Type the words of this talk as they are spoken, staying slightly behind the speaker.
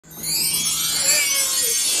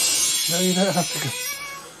No, you don't have to go.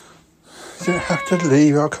 You don't have to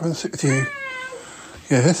leave. I'll come and sit with you.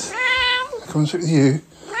 Yes. I'll come and sit with you.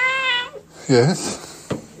 Yes.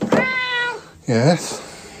 Yes.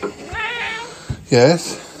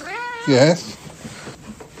 Yes. Yes.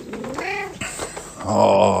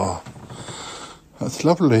 Oh, that's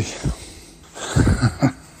lovely.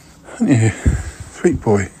 Aren't you? Sweet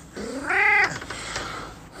boy.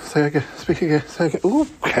 Say again. Speak again. Say again. Oh,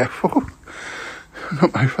 careful.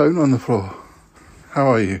 Not my phone on the floor.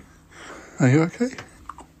 How are you? Are you okay?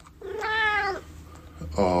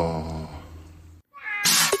 Oh.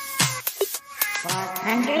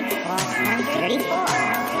 434, 434,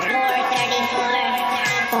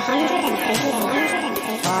 434.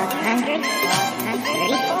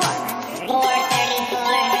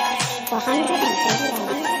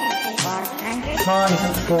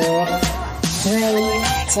 3,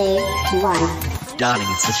 2, 1. Darling,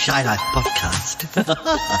 it's the Shy Life podcast. Good,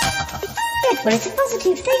 well, it's a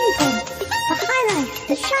positive thing, Paul. The high life,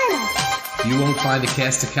 the shy life. You won't find a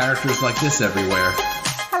cast of characters like this everywhere.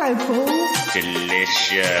 Hello, Paul.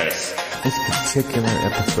 Delicious. This particular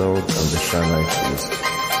episode of The Shy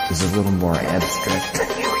Life is a little more abstract than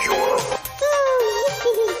usual.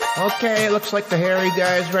 Oh, Okay, it looks like the hairy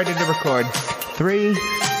guy is ready to record. 3,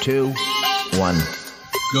 2, 1.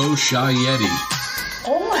 Go Shy Yeti.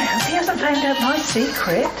 Oh, I hope he hasn't found out my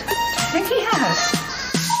secret. Do you think he has?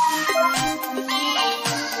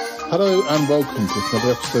 Hello and welcome to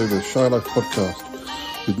another episode of the Shy Life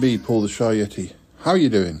podcast with me, Paul the Shy Yeti. How are you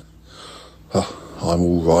doing? I'm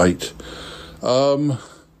all right. Dear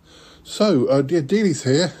Dealey's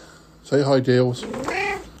here. Say hi, Deals.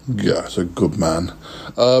 Yeah, it's a good man.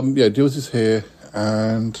 Deals is here,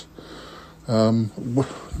 and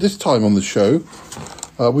this time on the show,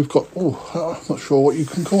 we've got, I'm not sure what you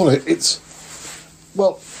can call it.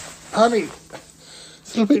 Apparently,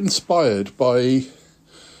 it's a little bit inspired by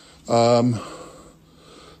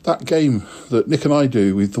that game that Nick and I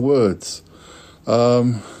do with the words.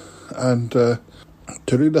 Tallulah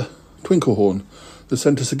Twinklehorn has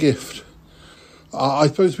sent us a gift. I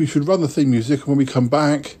suppose we should run the theme music, and when we come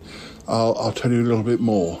back, I'll tell you a little bit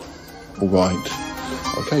more. All right.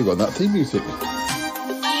 Okay, run that theme music.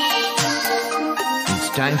 It's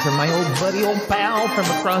time for my old buddy, old pal from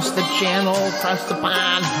across the channel, across the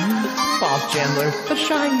pond, Bob Chandler, the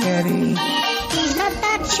Shy Yeti. He's not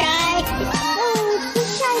that shy. Oh, the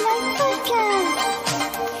Shy Life podcast.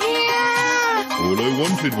 Yeah. All I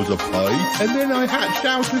wanted was a pie. And then I hatched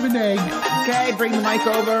out of an egg. Okay, bring the mic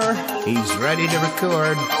over. He's ready to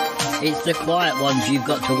record. It's the quiet ones you've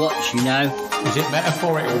got to watch, you know. Is it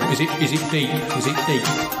metaphorical? Is it deep? Is it deep?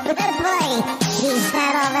 But that boy, he's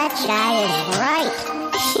not all that shy, is right.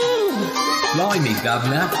 Blimey,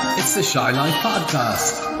 Governor. It's the Shy Life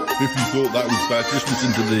podcast. If you thought that was bad, just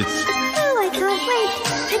listen to this. Oh, I can't wait.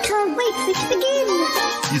 I can't wait for it to begin.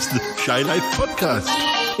 It's the Shy Life podcast.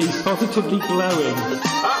 He's positively glowing.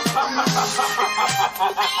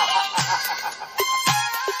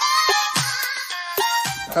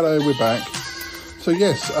 Hello, we're back. So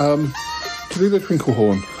yes, Tallulah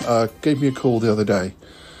Twinklehorn gave me a call the other day.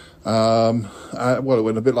 It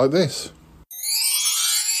went a bit like this.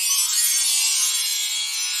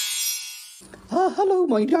 Hello,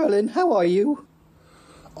 my darling. How are you?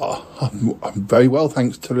 I'm very well,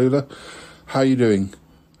 thanks, Tallulah. How are you doing?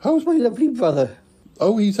 How's my lovely brother?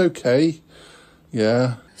 Oh, he's okay.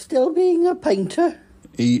 Yeah. Still being a painter?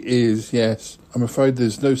 He is, yes. I'm afraid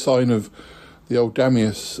there's no sign of the old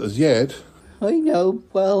Damius as yet. I know.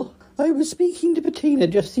 Well, I was speaking to Bettina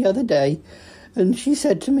just the other day, and she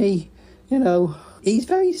said to me, he's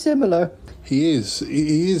very similar. He is.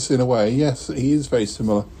 He is, in a way, yes. He is very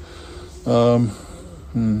similar. So,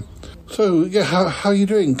 yeah, how are you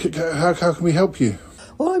doing? How can we help you?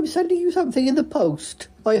 Well, I'm sending you something in the post.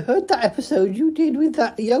 I heard that episode you did with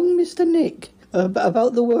that young Mr. Nick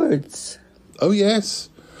about the words. Oh, yes.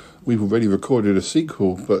 We've already recorded a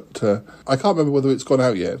sequel, but I can't remember whether it's gone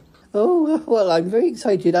out yet. Oh, well, I'm very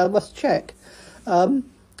excited. I must check.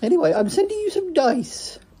 Anyway, I'm sending you some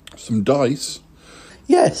dice. Some dice?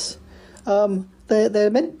 Yes.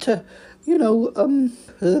 They're meant to,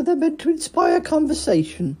 they're meant to inspire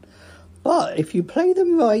conversation. But if you play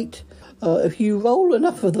them right, if you roll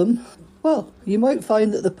enough of them, well, you might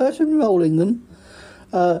find that the person rolling them,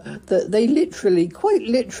 that they literally, quite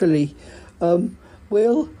literally,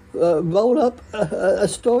 will roll up a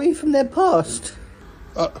story from their past.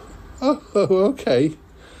 Okay.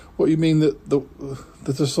 What you mean that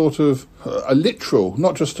there's a sort of a literal,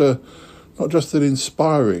 not just an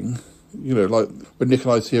inspiring, like when Nick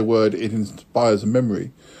and I see a word, it inspires a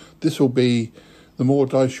memory. This will be, the more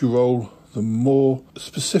dice you roll, the more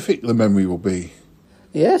specific the memory will be.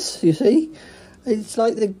 Yes, you see, it's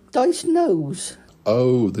like the dice knows.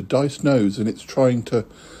 Oh, the dice knows, and it's trying to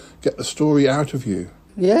get the story out of you.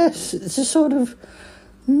 Yes, it's a sort of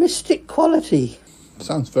mystic quality.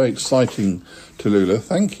 Sounds very exciting, Tallulah.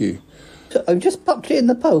 Thank you. So I just popped it in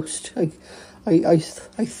the post. I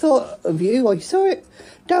thought of you. I saw it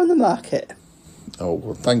down the market. Oh,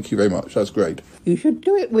 well, thank you very much. That's great. You should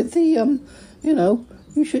do it with the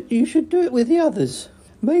you should do it with the others.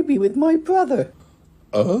 Maybe with my brother.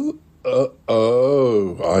 Oh,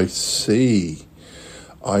 I see.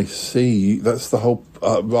 That's the whole...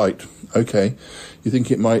 right, okay. You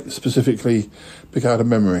think it might specifically pick out a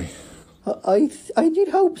memory? I did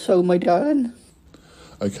hope so, my darling.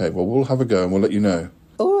 Okay, well, we'll have a go and we'll let you know.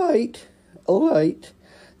 All right.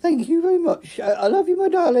 Thank you very much. I love you, my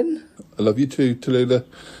darling. I love you too, Tallulah.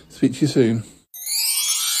 Speak to you soon.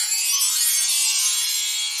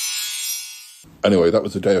 Anyway, that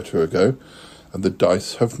was a day or two ago, and the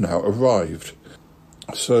dice have now arrived.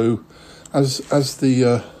 So, as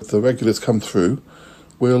the regulars come through,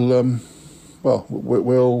 we'll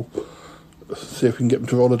see if we can get them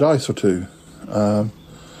to roll a dice or two.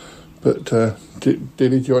 But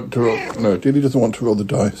Dilly, do you want to roll? No, Dilly doesn't want to roll the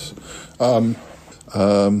dice. But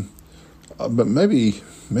maybe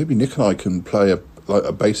Nick and I can play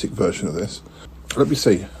a basic version of this. Let me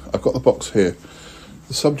see. I've got the box here.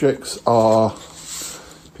 The subjects are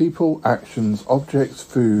people, actions, objects,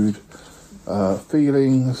 food,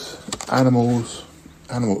 feelings, animals.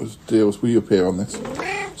 Animals deals will appear on this.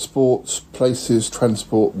 Sports, places,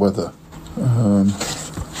 transport, weather. Let's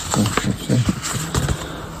see.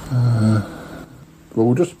 Well,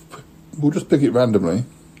 we'll just pick it randomly.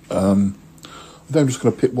 Then I'm just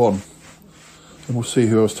going to pick one, and we'll see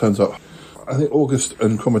who else turns up. I think August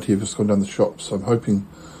and Cromitty have just gone down the shop, so I'm hoping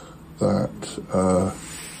that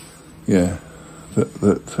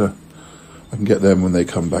I can get them when they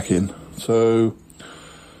come back in. So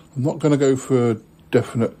I'm not going to go for a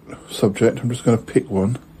definite subject. I'm just going to pick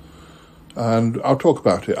one, and I'll talk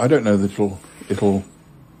about it. I don't know that it'll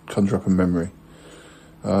conjure up a memory.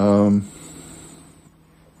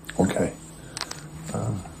 Okay.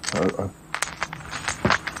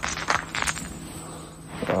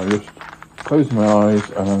 I'll just close my eyes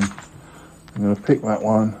and I'm going to pick that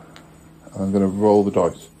one and I'm going to roll the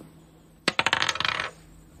dice.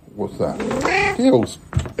 What's that? Deals!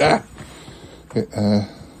 Ah!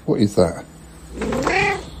 What is that?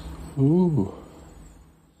 Ooh.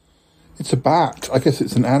 It's a bat. I guess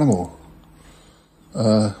it's an animal.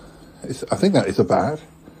 I think that is a bat.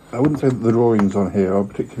 I wouldn't say that the drawings on here are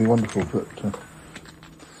particularly wonderful, but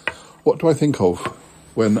what do I think of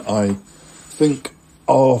when I think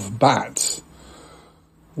of bats?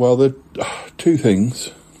 Well, there are two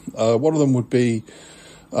things. One of them would be,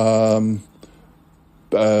 Dark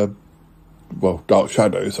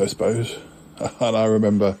Shadows, I suppose. And I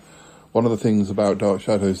remember one of the things about Dark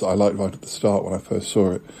Shadows that I liked right at the start when I first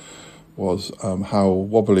saw it was how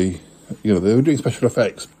wobbly, they were doing special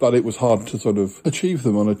effects, but it was hard to sort of achieve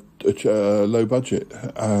them on a low budget.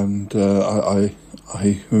 And I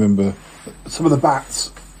remember some of the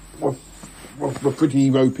bats were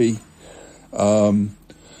pretty ropey. And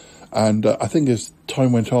I think as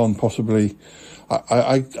time went on, possibly,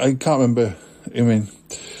 I can't remember. I mean,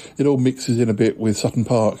 it all mixes in a bit with Sutton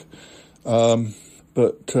Park. I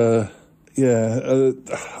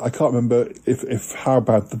can't remember if how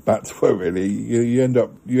bad the bats were really. You end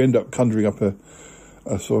up conjuring up a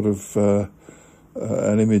sort of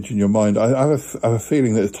an image in your mind. I have a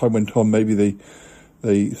feeling that as time went on, maybe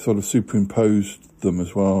they sort of superimposed them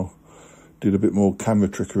as well, did a bit more camera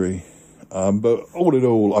trickery. But all in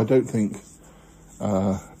all, I don't think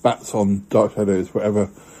bats on Dark Shadows were ever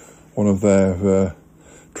one of their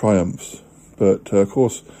triumphs. But of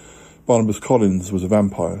course, Barnabas Collins was a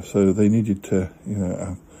vampire, so they needed to,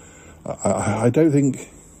 I don't think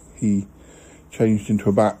he changed into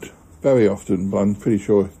a bat very often, but I'm pretty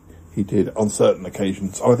sure he did on certain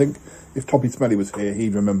occasions. I think if Toppy Smelly was here,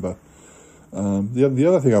 he'd remember. The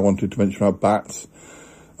other thing I wanted to mention about bats,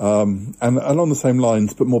 and along the same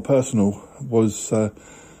lines, but more personal, was there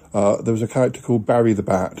was a character called Barry the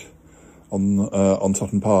Bat on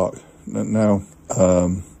Sutton Park. Now,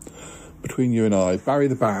 between you and I, Barry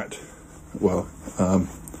the Bat, well, I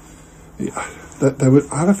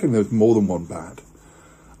have a feeling there was more than one bat.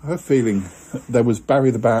 I have a feeling there was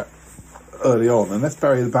Barry the Bat early on, unless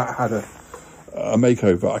Barry the Bat had a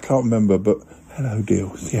makeover. I can't remember, but hello,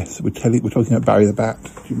 Deals. Yes, we're talking about Barry the Bat. Do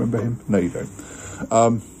you remember him? No, you don't.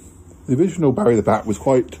 The original Barry the Bat was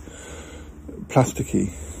quite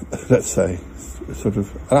plasticky, let's say, sort of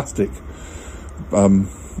elastic.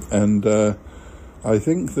 and I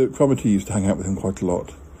think that Cromitty used to hang out with him quite a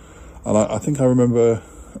lot. And I think I remember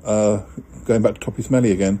going back to Toppy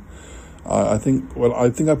Smelly again. I think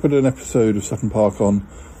I put an episode of Sutton Park on,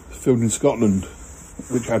 filmed in Scotland,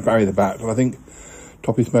 which had Barry the Bat, and I think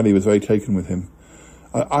Toppy Smelly was very taken with him.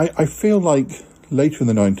 I feel like later in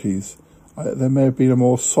the 90s, there may have been a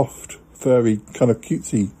more soft, furry, kind of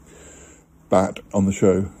cutesy Bat on the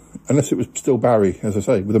show. Unless it was still Barry, as I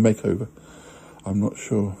say, with a makeover. I'm not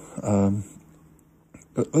sure.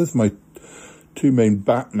 But those are my two main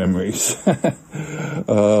Bat memories.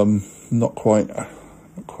 Not quite.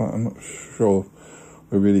 I'm not sure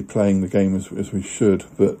we're really playing the game as we should,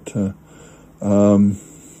 but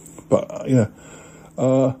yeah.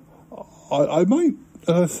 I might, as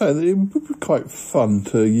I say, it would be quite fun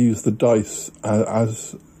to use the dice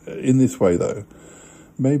as in this way, though.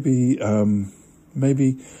 Maybe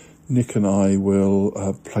Nick and I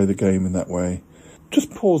will play the game in that way.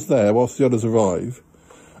 Just pause there whilst the others arrive.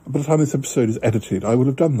 By the time this episode is edited, I will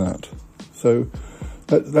have done that. So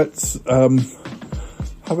let's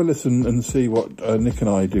have a listen and see what Nick and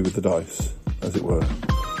I do with the dice, as it were.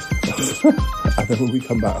 And then when we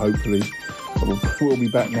come back, hopefully, we'll be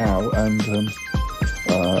back now, and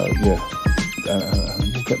we'll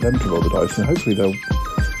get them to roll the dice, and hopefully they'll,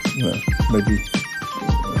 maybe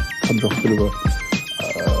conjure off a bit of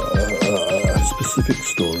a specific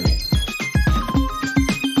story.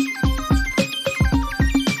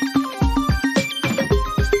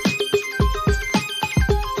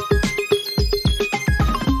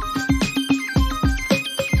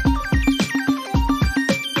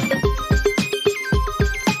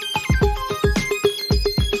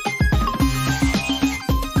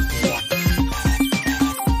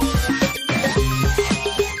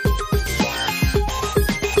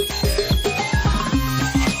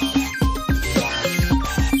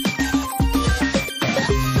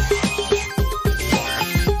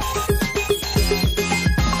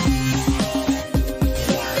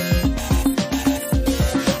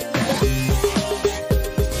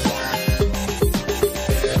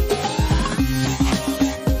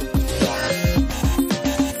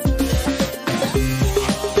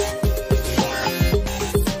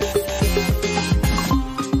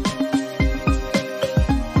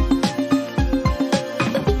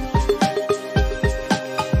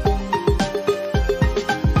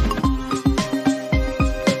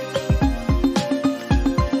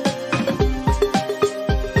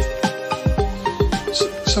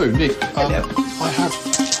 So, Nick, I have a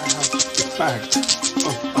bag of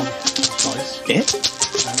dice. Yeah.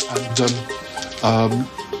 And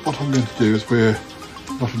what I'm going to do, is we're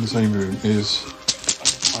not in the same room, is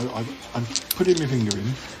I'm putting my finger in,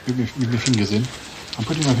 with my fingers in. I'm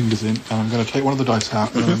putting my fingers in, and I'm going to take one of the dice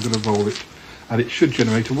out, and I'm going to roll it, and it should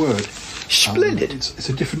generate a word. Splendid. It's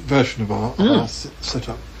a different version of our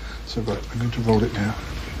setup. So, right, I'm going to roll it now.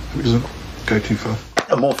 It doesn't go too far.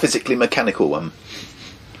 A more physically mechanical one.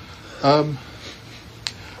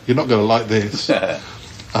 You're not going to like this. And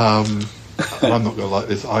I'm not going to like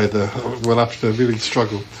this either. We'll have to really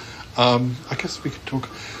struggle. I guess we could talk.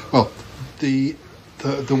 Well, the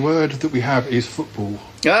word that we have is football.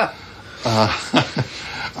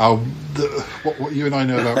 What you and I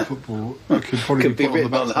know about football could probably be put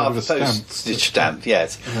written on the back on half side a of a postage stamp.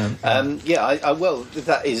 Yes. Well,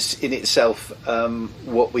 that is in itself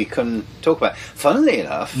what we can talk about. Funnily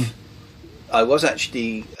enough. I was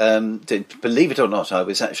actually, believe it or not, I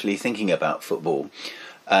was actually thinking about football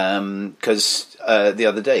because the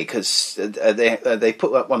other day, because they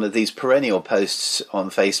put up one of these perennial posts on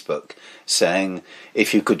Facebook saying,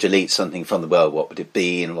 if you could delete something from the world, what would it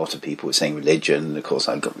be? And a lot of people were saying religion. And of course,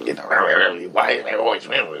 I got, why am I always...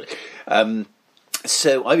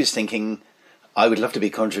 So I was thinking, I would love to be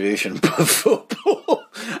contribution for football.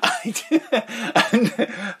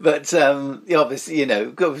 But obviously,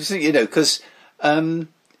 because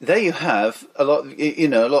there you have a lot,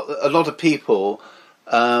 a lot of people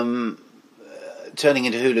turning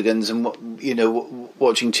into hooligans and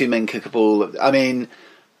watching two men kick a ball. I mean,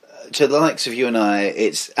 to the likes of you and I,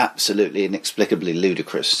 it's absolutely inexplicably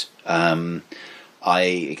ludicrous. I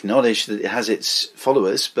acknowledge that it has its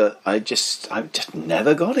followers, but I've just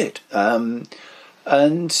never got it.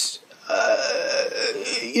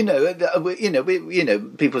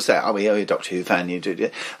 People say, "Oh, you're a Doctor Who fan." You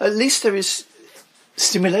do. At least there is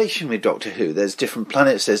stimulation with Doctor Who. There's different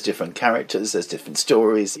planets, there's different characters, there's different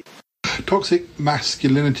stories. Toxic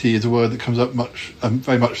masculinity is a word that comes up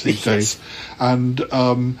very much these days, and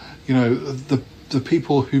the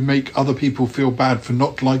people who make other people feel bad for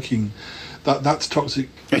not liking that's toxic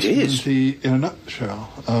masculinity in a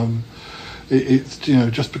nutshell. it's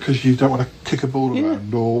just because you don't want to kick a ball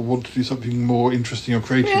around or want to do something more interesting or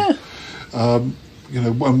creative.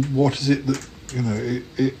 What is it that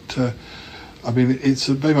I mean, it's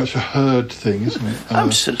very much a herd thing, isn't it?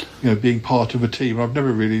 Absolutely. Being part of a team. I've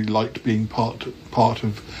never really liked being part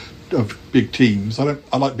of big teams. I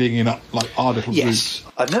like being in our little groups.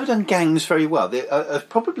 I've never done gangs very well.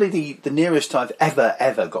 Probably the nearest I've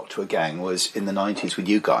ever got to a gang was in the 90s with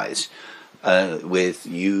you guys, with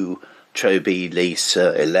you, Troby,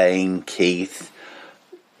 Lisa, Elaine, Keith,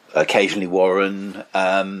 occasionally Warren,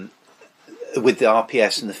 with the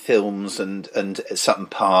RPS and the films and Sutton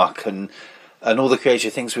Park and all the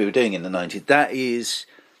creative things we were doing in the 90s. That is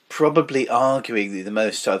probably arguably the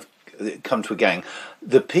most I've come to a gang.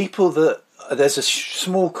 The people there's a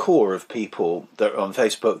small core of people that are on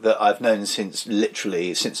Facebook that I've known since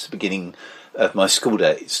the beginning of my school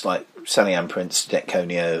days, like Sally Ann Prince, Nick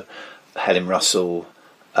Conio, Helen Russell,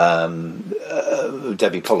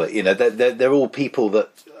 Debbie Pollitt. They're all people that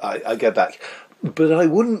I go back, but I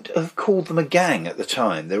wouldn't have called them a gang at the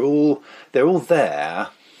time. They're all there,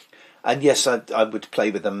 and yes, I would play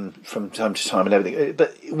with them from time to time and everything,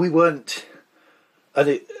 but we weren't.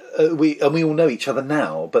 And we all know each other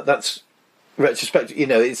now, but that's retrospective.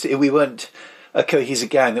 We weren't a cohesive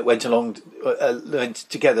gang that went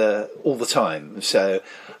together all the time. So,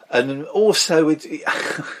 and also with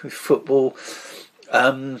football,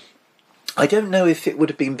 I don't know if it would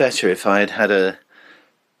have been better if I had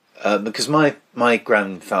because my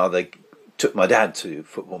grandfather took my dad to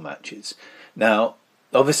football matches. Now,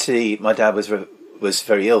 obviously, my dad was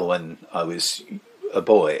very ill when I was a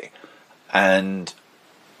boy, and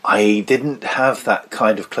I didn't have that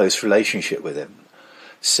kind of close relationship with him.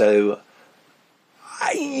 So,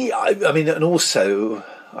 I mean, and also,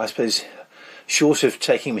 I suppose, short of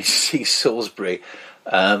taking me to see Salisbury,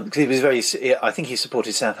 because he was I think he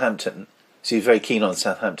supported Southampton, so he was very keen on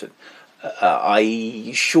Southampton.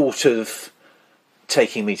 Short of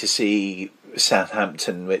taking me to see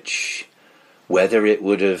Southampton, whether it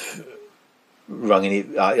would have rung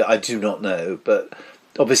any, I do not know, but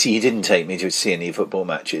obviously he didn't take me to see any football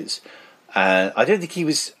matches. I don't think he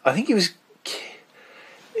was. I think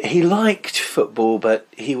he liked football, but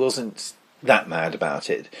he wasn't that mad about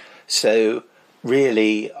it. So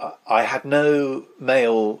really, I had no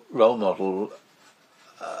male role model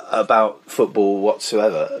about football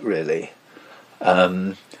whatsoever, really.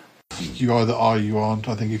 You either are, you aren't.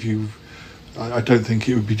 I think I don't think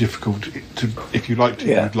it would be difficult if you liked it,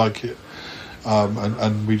 you'd like it.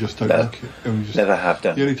 And we just don't like it. And we just, never have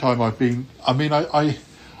done. The only time I've been, I mean, I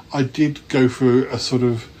did go through a sort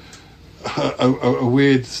of a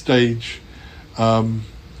weird stage. I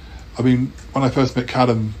mean, when I first met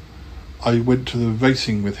Callum, I went to the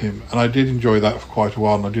racing with him, and I did enjoy that for quite a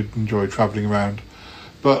while, and I did enjoy travelling around.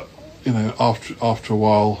 But after a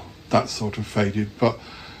while, that sort of faded. But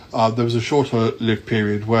there was a shorter-lived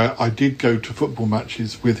period where I did go to football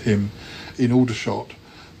matches with him in Aldershot.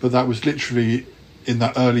 But that was literally in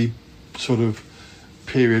that early sort of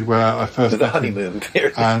period where I first the honeymoon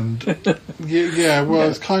period. And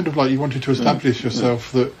it's kind of like you wanted to establish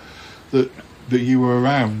yourself that you were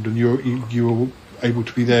around and you were able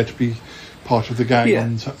to be there to be part of the gang.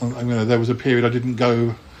 And there was a period I didn't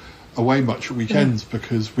go away much at weekends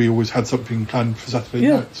because we always had something planned for Saturday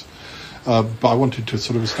nights. But I wanted to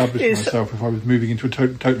sort of establish myself if I was moving into a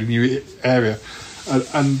totally new area,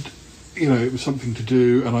 and it was something to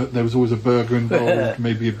do, and there was always a burger involved,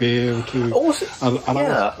 maybe a beer or two. Also,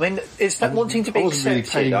 I mean, it's that wanting to be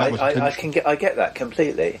accepted. I get that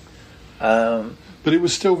completely. But it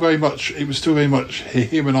was still very much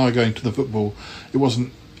him and I going to the football. It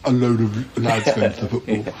wasn't a load of lads going to the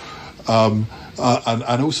football.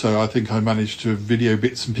 And also, I think I managed to video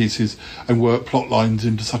bits and pieces and work plot lines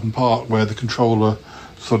into Sutton Park, where the controller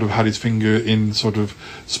sort of had his finger in sort of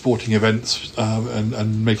sporting events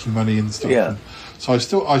and making money and stuff. Yeah. And so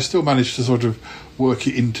I still managed to sort of work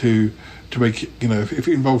it into to make it. If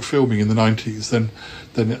it involved filming in the 90s, then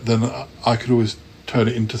I could always turn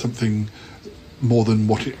it into something more than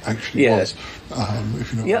what it actually was.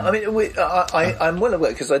 If you know. I mean, I'm well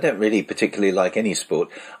aware, because I don't really particularly like any sport.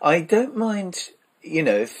 I don't mind,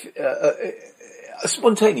 if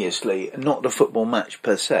spontaneously, not a football match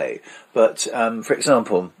per se, but for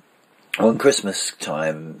example, on Christmas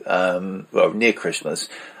time, near Christmas,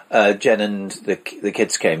 Jen and the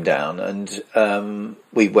kids came down, and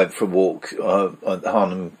we went for a walk on the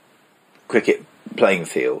Harnham cricket playing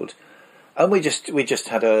field, and we just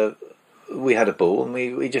had a ball, and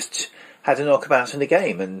we just had a knockabout in a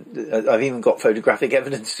game, and I've even got photographic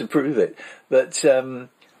evidence to prove it. But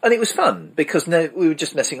and it was fun because we were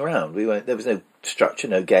just messing around. There was no structure,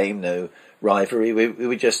 no game, no rivalry. We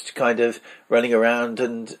were just kind of running around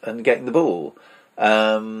and getting the ball.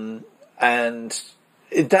 And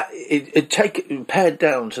it pared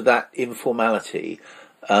down to that informality.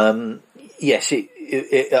 Yes,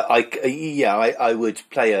 I would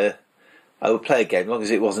play a game, as long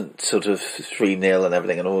as it wasn't sort of 3-0 and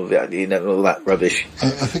everything and all of that, all that rubbish. I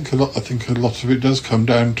think a lot of it does come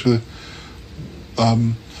down to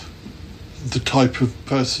the type of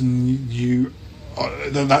person you are,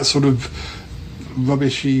 that sort of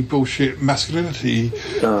rubbishy bullshit masculinity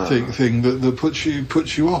thing that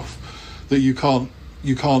puts you off. That you can't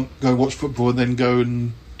go and watch football and then go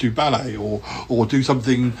and do ballet or do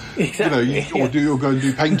something, exactly, or go and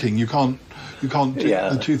do painting. You can't do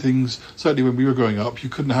the two things. Certainly when we were growing up, you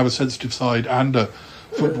couldn't have a sensitive side and a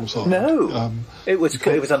football side. No, it was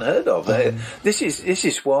unheard of. This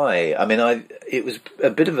is why. I mean, it was a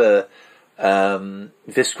bit of a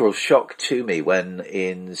visceral shock to me when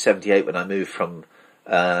in '78, when I moved from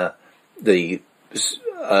the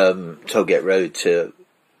Tollgate Road to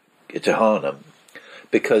Harnham,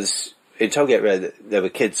 because in Tollgate Road there were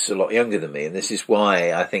kids a lot younger than me, and this is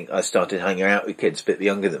why I think I started hanging out with kids a bit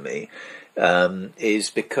younger than me, is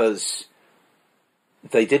because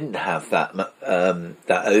they didn't have that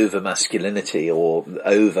over masculinity or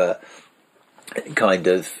over kind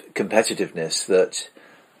of competitiveness that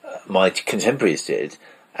my contemporaries did,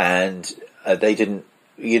 and they didn't.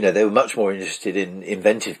 They were much more interested in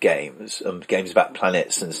inventive games and games about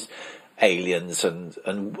planets and aliens and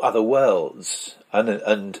other worlds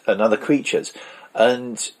and other creatures.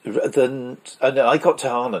 And I got to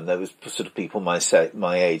Harnham, there was sort of people my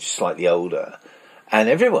age, slightly older, and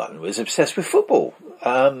everyone was obsessed with football.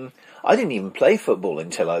 I didn't even play football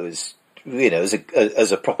until I was,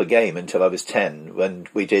 as a proper game, until I was 10, when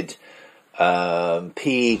we did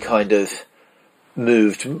PE kind of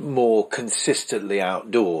moved more consistently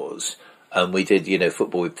outdoors, and we did,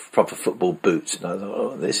 football with proper football boots, and I thought,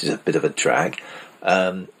 oh, this is a bit of a drag.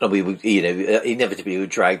 And we would, inevitably we were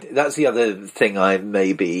dragged. That's the other thing I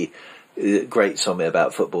maybe grates on me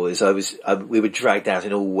about football, is we were dragged out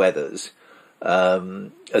in all weathers.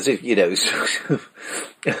 As if,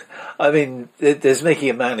 I mean, there's making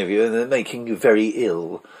a man of you, and they're making you very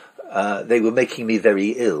ill. They were making me very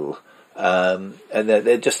ill. And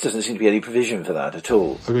there just doesn't seem to be any provision for that at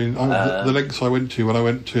all. I mean, the lengths I went to when I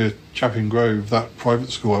went to Chapping Grove, that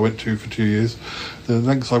private school I went to for 2 years, the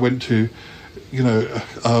lengths I went to,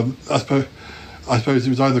 I suppose it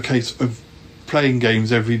was either a case of playing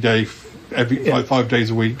games every day, like 5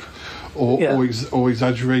 days a week, or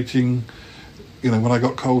exaggerating. When I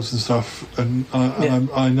got colds and stuff, and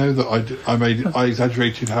I know that I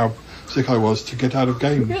exaggerated how sick I was to get out of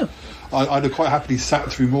games. Yeah. I'd have quite happily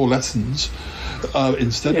sat through more lessons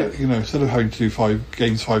instead of having to do 5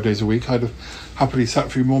 games 5 days a week. I'd have happily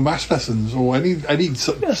sat through more maths lessons or any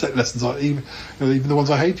set lessons, even the ones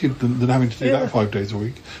I hated, than having to do that 5 days a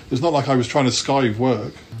week. It's not like I was trying to skive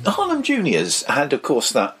work. The Harnham Juniors had a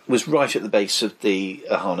course that was right at the base of the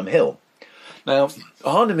Harnham Hill. Now,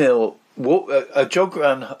 Harnham Hill,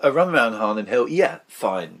 a run around Harnham Hill,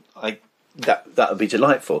 fine. That would be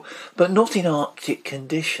delightful, but not in Arctic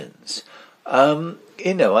conditions. And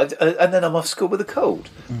then I'm off school with a cold.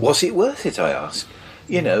 Was it worth it, I ask?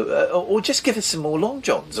 Or just give us some more long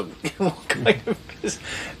johns. Kind of,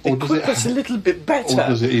 equip us a little bit better. Or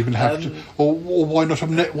does it even have to? Or why not?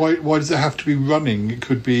 Why does it have to be running? It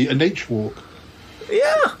could be a nature walk.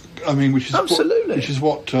 Yeah, I mean, which is absolutely. Which is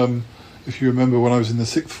what, if you remember, when I was in the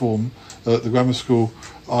 6th form at the grammar school,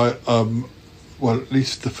 well, at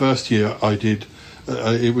least the first year I did,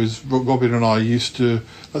 it was Robin and I used to.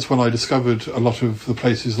 That's when I discovered a lot of the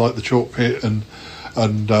places like the Chalk Pit and I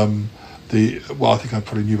think I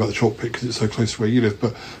probably knew about the Chalk Pit because it's so close to where you live.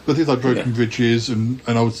 But things like broken bridges and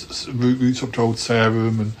old routes up to Old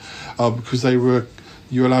Sarum, and because you were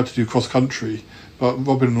allowed to do cross country. But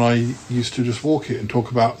Robin and I used to just walk it and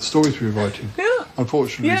talk about the stories we were writing. Yeah.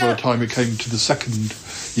 Unfortunately, by the time it came to the second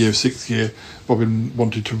year of 6th year, Robin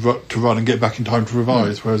wanted to run and get back in time to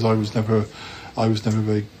revise, whereas I was never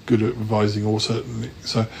very good at revising, or certainly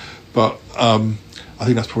so. But I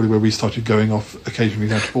think that's probably where we started going off occasionally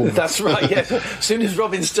down to Bournemouth. That's right. Yeah. As soon as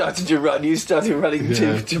Robin started to run, you started running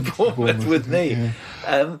to Bournemouth with me.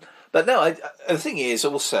 Yeah. But no, the thing is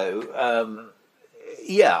also,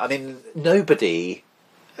 I mean, nobody,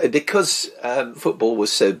 because football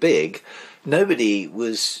was so big, nobody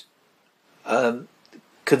was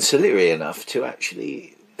conciliary enough to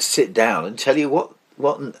actually sit down and tell you what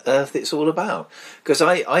on earth it's all about. Because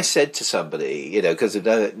I said to somebody, because of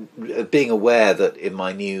being aware that in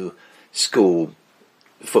my new school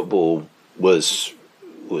football was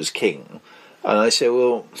king, and I said,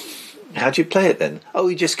 well, How do you play it then? Oh,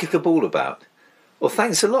 you just kick a ball about. Well,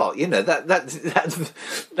 thanks a lot. You know,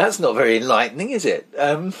 that's not very enlightening, is it?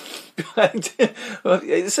 So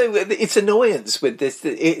it's annoyance with this.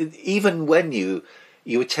 Even when you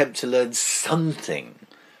attempt to learn something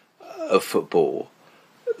of football,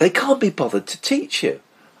 they can't be bothered to teach you.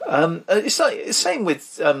 It's like the same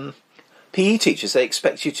with PE teachers. They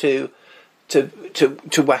expect you to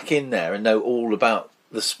whack in there and know all about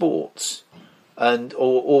the sports,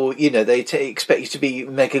 or you know, they expect you to be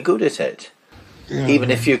mega good at it. Yeah,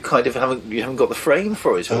 even if you kind of haven't got the frame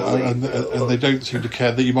for it, and they don't seem to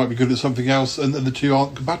care that you might be good at something else, and the two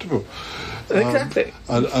aren't compatible. Exactly.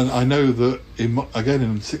 And I know that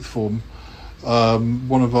in sixth form,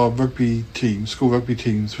 one of our school rugby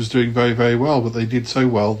teams, was doing very, very well, but they did so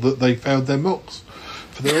well that they failed their mocks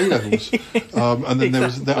for their A levels. And then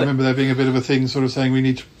I remember there being a bit of a thing, sort of saying we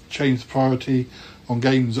need to change the priority on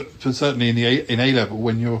games, certainly in A level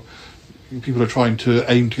when people are trying to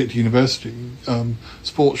aim to get to university.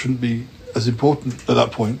 Sport shouldn't be as important at that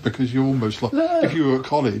point, because you're almost like, if you were at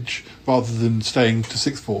college rather than staying to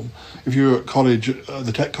sixth form, if you were at college,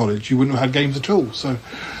 the tech college, you wouldn't have had games at all. So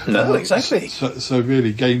exactly. So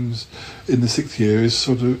really, games in the sixth year is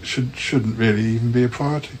sort of shouldn't really even be a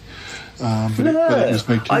priority. But it was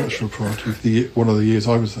made too much of a priority one of the years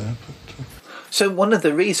I was there. But, so one of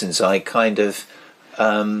the reasons I kind of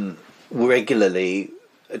regularly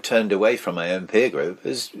turned away from my own peer group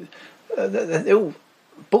is they're all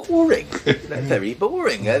boring. They're very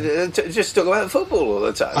boring. Just talk about football all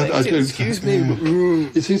the time. Excuse me.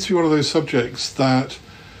 It seems to be one of those subjects that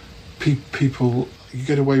people, you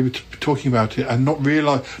get away with talking about it and not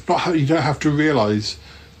realise. You don't have to realise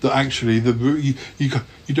that actually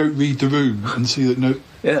you don't read the room and see that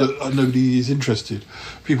that nobody is interested.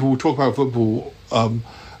 People will talk about football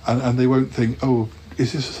and they won't think, oh,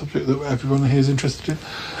 is this a subject that everyone here is interested in?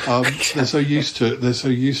 They're so used to it. They're so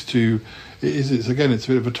used to it. It's a bit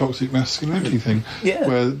of a toxic masculinity thing,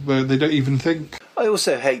 where they don't even think. I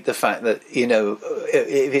also hate the fact that, you know,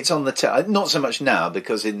 if it's on the not so much now,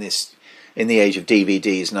 because in the age of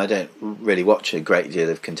DVDs, and I don't really watch a great deal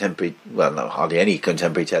of contemporary, well, no, hardly any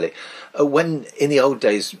contemporary telly. When in the old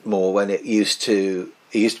days, more when it used to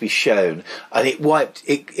be shown, and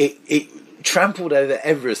it trampled over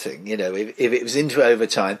everything. You know, if it was into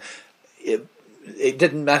overtime, it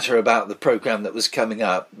didn't matter about the programme that was coming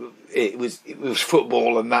up. It was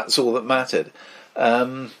football, and that's all that mattered.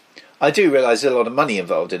 I do realise there's a lot of money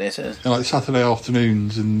involved in it. Like Saturday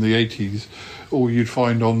afternoons in the 80s, all you'd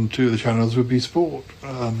find on two of the channels would be sport.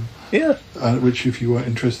 Which, if you weren't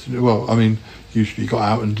interested in, well, I mean, usually you got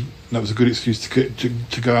out, and that was a good excuse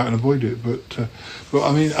to go out and avoid it. But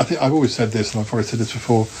I mean, I think I've always said this, and I've probably said this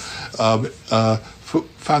before.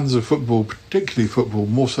 Fans of football, particularly football,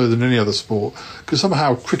 more so than any other sport, because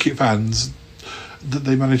somehow cricket fans, that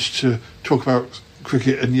they manage to talk about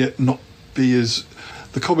cricket and yet not be as.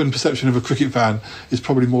 The common perception of a cricket fan is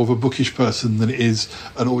probably more of a bookish person than it is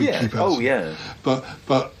an Oiki person. Oh yeah.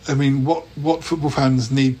 But I mean, what football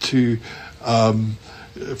fans need to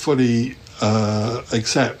fully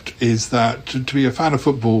accept is that to be a fan of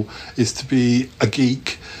football is to be a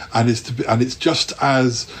geek, and it's just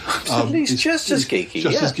as as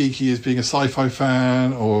geeky as being a sci-fi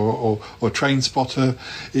fan or train spotter.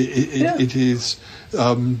 It is.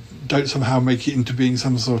 Don't somehow make it into being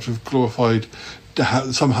some sort of glorified.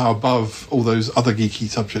 Somehow above all those other geeky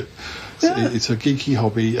subjects. It's a geeky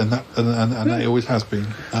hobby, and it always has been.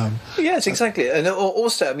 Yes, exactly. And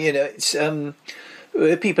also, I mean, you know, it's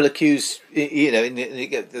people accuse, you know, in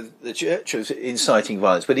the church of inciting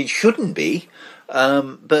violence, but it shouldn't be.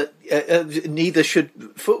 But neither should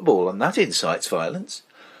football, and that incites violence.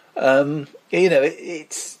 You know,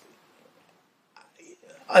 it's.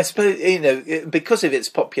 I suppose, you know, because of its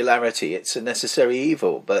popularity, it's a necessary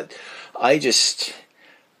evil. But as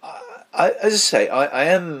I say, I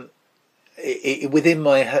am within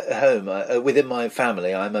my home, within my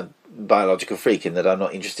family. I'm a biological freak in that I'm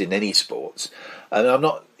not interested in any sports, and I'm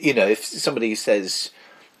not. You know, if somebody said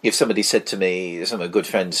to me, some of my good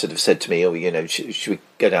friends sort of said to me, "Oh, you know, should we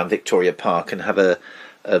go down Victoria Park and have a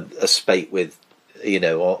spate with, you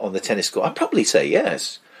know, on the tennis court?" I'd probably say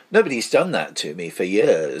yes. Nobody's done that to me for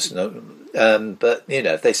years. No, but you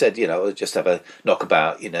know, if they said, you know, we'll just have a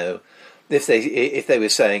knockabout, you know, if they were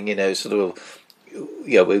saying, you know, sort of,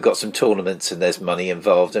 you know, we've got some tournaments and there's money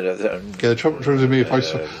involved. The trouble with me,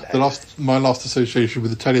 my last association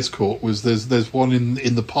with the tennis court was there's one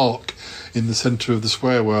in the park in the centre of the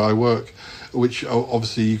square where I work, which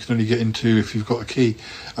obviously you can only get into if you've got a key.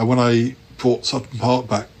 And when I bought Sutton Park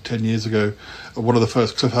back 10 years ago, one of the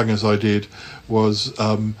first cliffhangers I did was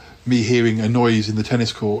me hearing a noise in the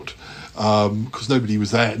tennis court because nobody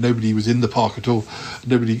was there. Nobody was in the park at all.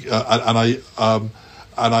 Nobody, I'd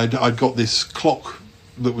got this clock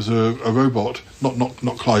that was a robot,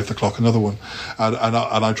 not Clive the clock, another one, and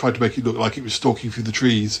I tried to make it look like it was stalking through the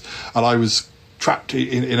trees, and I was trapped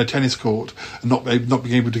in a tennis court and not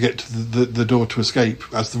being able to get to the door to escape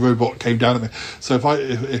as the robot came down at me. So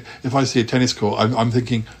if I see a tennis court, I'm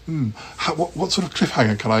thinking, what sort of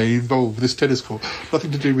cliffhanger can I involve this tennis court? Nothing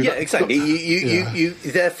to do with exactly. You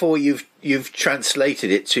therefore you've translated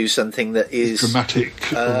it to something that is dramatic,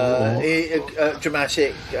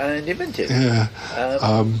 dramatic and inventive. Yeah,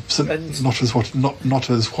 not as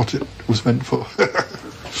what it was meant for.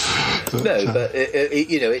 But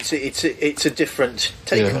it's a different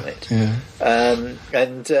take on it,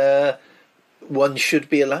 and one should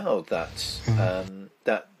be allowed that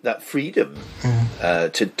freedom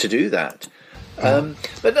to do that.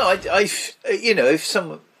 But no,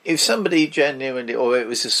 if somebody genuinely, or it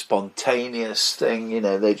was a spontaneous thing,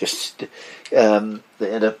 they just they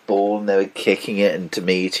had a ball and they were kicking it, and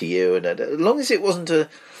to you, and as long as it wasn't a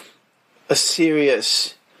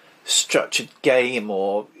serious structured game,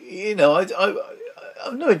 or I've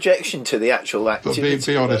no objection to the actual activity. But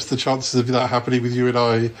be honest, the chances of that happening with you and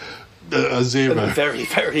I are zero. Very,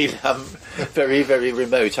 very, very, very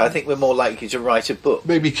remote. I think we're more likely to write a book.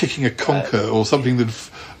 Maybe kicking a conker or something that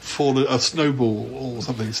fallen, a snowball or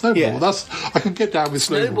something. Snowball. Yeah. I can get down with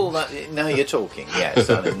snowball. Now you're talking. Yes,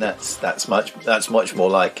 I mean that's much more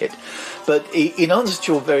like it. But in answer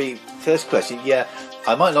to your very first question,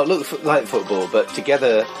 I might not look like football, but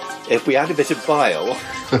together, if we add a bit of bile,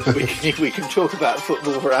 we can talk about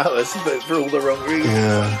football for hours, but for all the wrong reasons.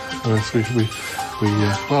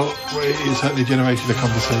 Yeah, well, it certainly generated a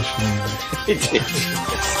conversation anyway. It did.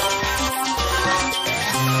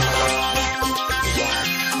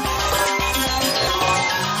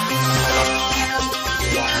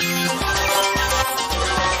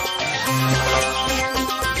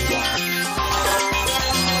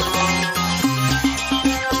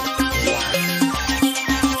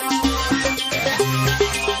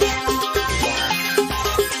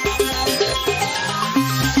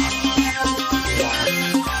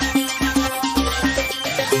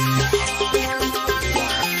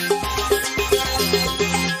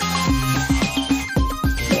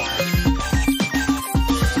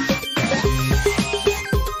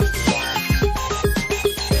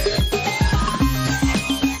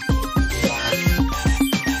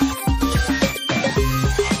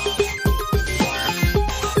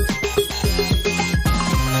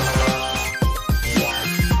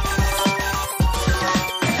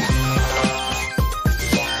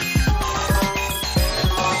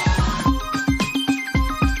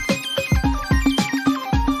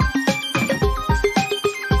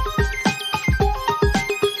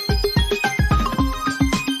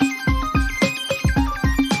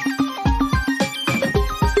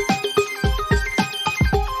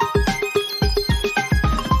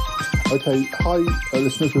 Okay, hi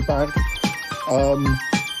listeners, we're back.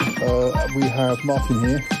 We have Martin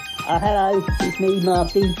here. Hello, it's me,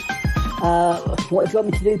 Martin. What do you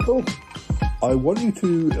want me to do, Paul? I want you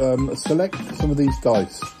to select some of these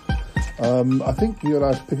dice. I think you're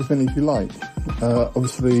allowed to pick as many as you like.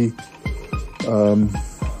 Obviously, I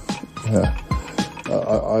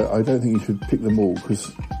don't think you should pick them all,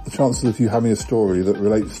 because the chances of you having a story that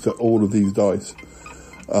relates to all of these dice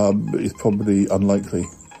is probably unlikely.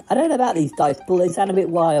 I don't know about these dice, Paul. They sound a bit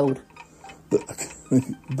wild.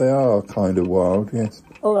 They are kind of wild, yes.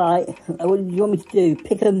 All right. What do you want me to do?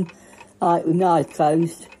 Pick them with my eyes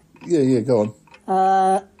closed? Yeah, go on.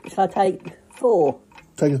 Shall I take 4?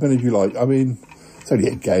 Take as many as you like. I mean, it's only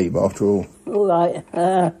a game after all. All right.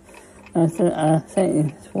 I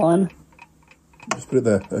think it's 1. Just put it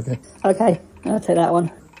there, okay. Okay, I'll take that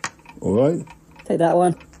one. All right. Take that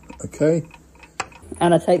one. Okay.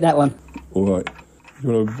 And I'll take that one. All right. You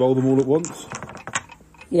want to roll them all at once?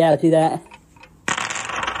 Yeah, I'll do that.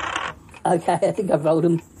 Okay, I think I've rolled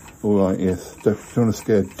them. All right, yes. Don't want to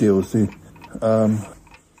scare deals, do you? And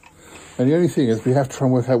the only thing is we have to try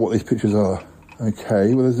and work out what these pictures are.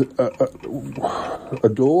 Okay, well, there's a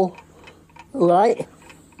door. All right.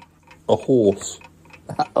 A horse.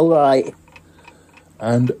 All right.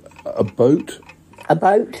 And a boat. A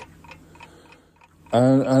boat.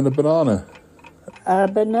 And a banana. A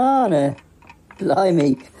banana.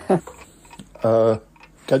 Blimey.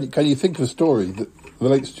 Can you think of a story that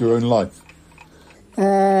relates to your own life?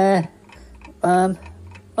 Well,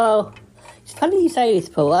 it's funny you say this,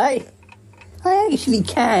 Paul. I actually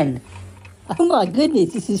can. Oh my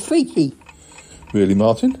goodness, this is freaky. Really,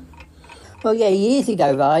 Martin? Well, yeah, years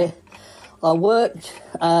ago, right, I worked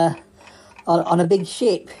on a big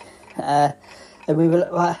ship, and we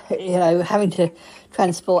were, having to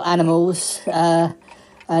transport animals, and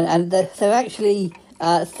they're actually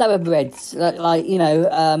thoroughbreds, it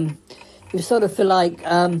was sort of for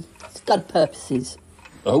stud purposes.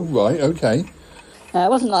 Oh, right, okay. It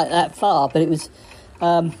wasn't like that far, but it was,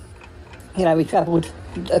 we travelled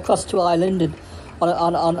across to Ireland and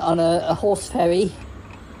on a horse ferry.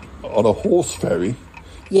 On a horse ferry?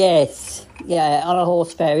 Yes, yeah, on a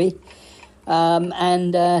horse ferry. You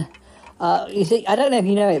see, I don't know if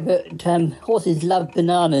you know it, but horses love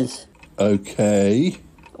bananas. Okay.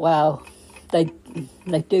 Well, they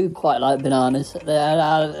do quite like bananas.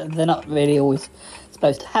 They're not really always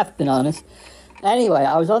supposed to have bananas. Anyway,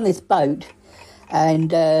 I was on this boat,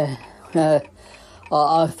 and I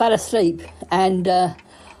fell asleep, and I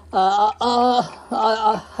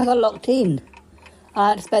got locked in. I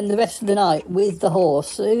had to spend the rest of the night with the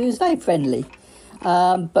horse, who was very friendly,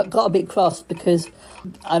 but got a bit cross because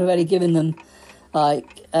I'd already given them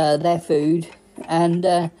their food, and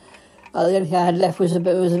the only thing I had left was a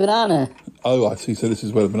banana. Oh, I see. So this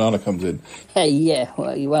is where the banana comes in. Hey, yeah.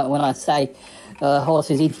 Well, when I say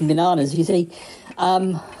horses eating bananas, you see,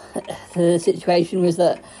 the situation was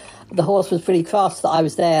that the horse was pretty cross that I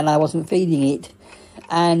was there and I wasn't feeding it,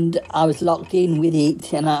 and I was locked in with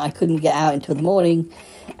it, and I couldn't get out until the morning,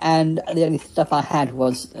 and the only stuff I had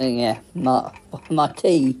was my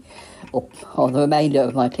tea, or the remainder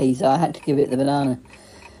of my tea, so I had to give it the banana.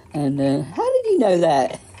 And how did you know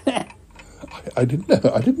that? I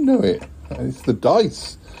didn't know it. It's the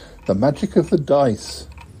dice, the magic of the dice.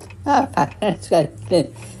 Oh,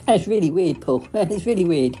 that's really weird, Paul. It's really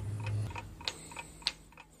weird.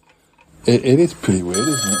 It is pretty weird,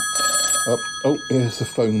 isn't it? Oh, here's the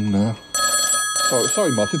phone now.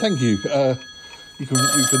 Sorry, Martin. Thank you. You can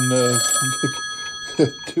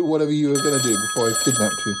do whatever you were going to do before I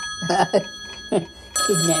kidnapped you.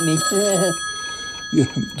 Kidnap me. Yeah,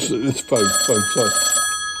 it's phone. Sorry.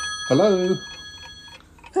 Hello.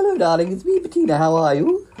 Hello, darling. It's me, Bettina. How are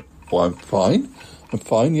you? Well, I'm fine.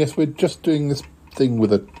 Yes, we're just doing this thing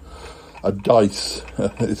with a dice.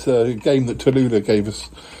 It's a game that Tallulah gave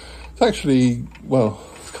us. It's actually,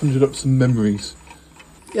 conjured up some memories.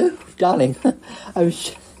 Oh, darling. Can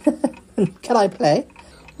I play?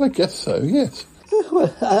 I guess so, yes.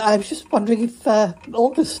 Well, I was just wondering if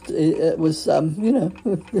August was,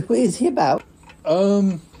 who is he about?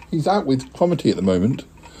 He's out with Cromitty at the moment,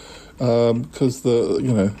 because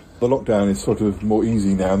the lockdown is sort of more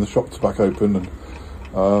easy now and the shops are back open.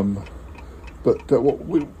 And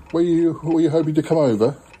were you hoping to come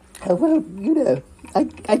over? Well,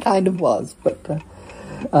 I kind of was, but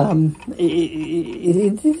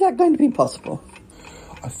is that going to be possible?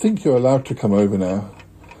 I think you're allowed to come over now.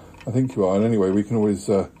 I think you are. And anyway, we can always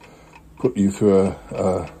put you through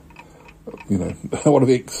one of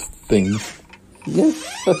Ick's things. Yes,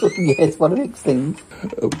 yes, one of Ick's things.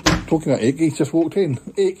 Talking about Ick, he's just walked in.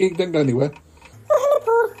 Ick, don't go anywhere. Oh, hello,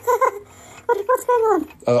 Paul. What's going on?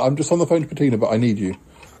 I'm just on the phone to Bettina, but I need you.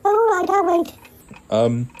 Oh, all right, I'll wait.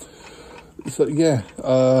 So, yeah,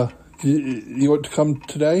 do you want to come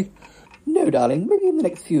today? No, darling, maybe in the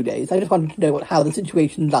next few days. I just wanted to know how the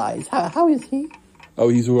situation lies. How is he? Oh,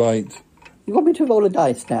 he's all right. You want me to roll a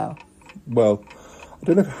dice now? Well, I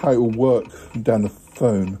don't know how it will work down the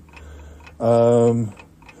phone.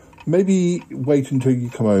 Maybe wait until you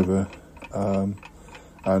come over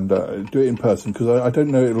and do it in person, because I don't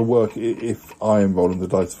know it'll work if I am rolling the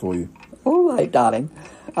dice for you. All right, darling.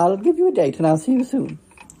 I'll give you a date and I'll see you soon.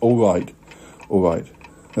 All right. Bye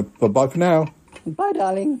for now. Bye,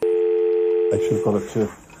 darling. I should have got to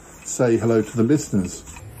say hello to the listeners.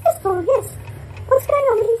 Yes, Paul, yes. What's going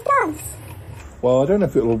on with these dice? Well, I don't know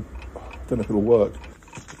if it'll work,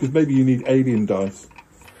 because maybe you need alien dice.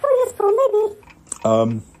 Oh, yes, Paul,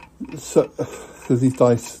 maybe. So because these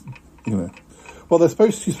dice, well, you're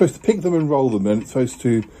supposed to pick them and roll them, and it's supposed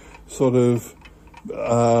to sort of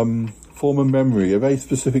form a memory, a very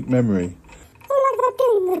specific memory. Oh, like that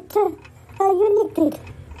game that you Nick did.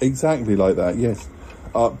 Exactly like that, yes.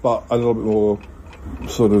 But a little bit more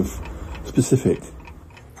sort of specific.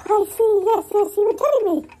 I see, yes, you were telling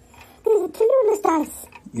me. These are Tallulah's dice.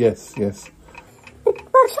 Yes.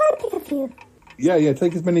 Well, shall I pick a few? Yeah,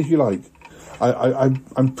 take as many as you like.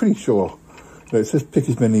 I'm pretty sure. It says pick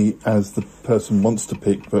as many as the person wants to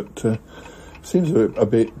pick, but seems a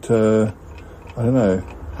bit, I don't know,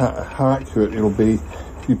 how accurate it'll be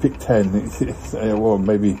if you pick 10. Well,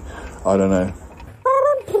 maybe, I don't know. Well, I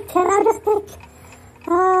won't pick 10, I'll just pick,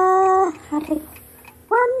 I'll take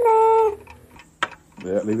one there.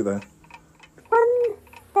 Yeah, leave it there. One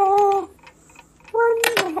there. One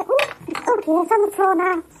there. Oh dear, it's on the floor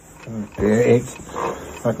now. Oh dear, it's...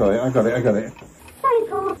 I got it. Sorry,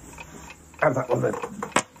 Paul. Have that one then.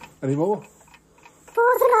 Any more?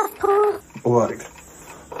 Four's enough, Paul. Alright.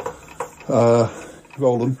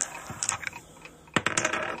 Roll them.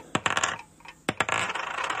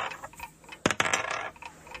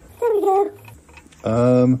 There we go.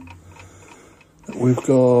 We've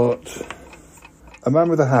got a man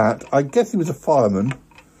with a hat. I guess he was a fireman.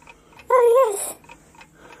 Oh, yes.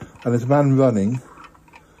 And there's a man running.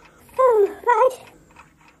 Oh, right.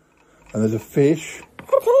 And there's a fish.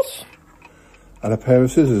 A fish. And a pair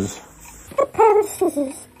of scissors. A pair of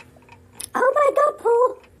scissors. Oh, my God,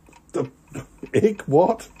 Paul. Ick,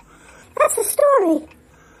 what? That's a story.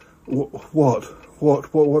 What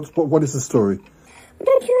is the story?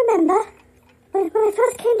 Don't you remember when I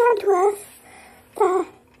first came down to Earth?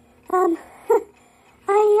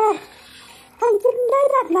 I didn't know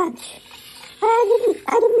that much. I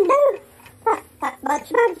didn't know that much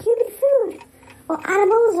about human food or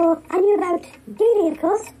animals, or I knew about dairy, of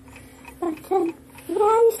course. But I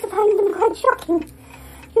used to find them quite shocking. Do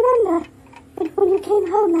you remember when you came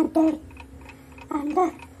home that day? And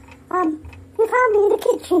you found me in the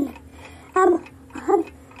kitchen. And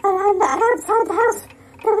outside the house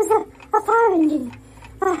there was a fire engine.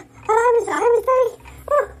 And I was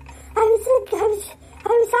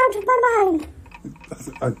out of my mind.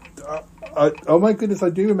 Oh my goodness, I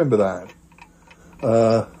do remember that.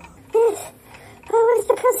 Yes, but it was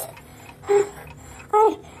because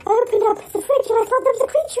I opened up the fridge and I thought there was a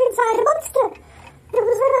creature inside, a monster. It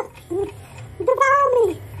was going to devour me.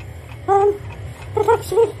 But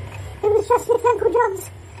actually, it was just with Uncle John's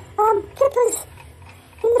kippers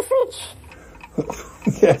in the fridge.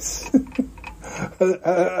 Yes.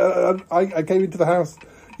 I came into the house.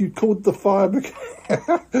 You called the fire brigade.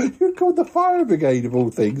 You called the fire brigade of all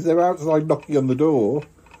things. They were outside knocking on the door.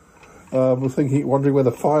 Was wondering where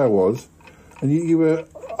the fire was, and you were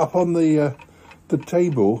up on the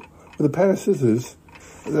table with a pair of scissors,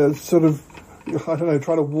 sort of, I don't know,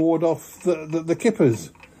 trying to ward off the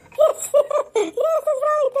kippers. Yes, yes, that's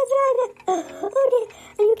right. Oh dear,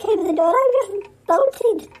 and you came to the door. I just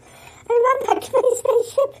bolted. I ran back to my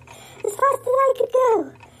spaceship as fast as I could go,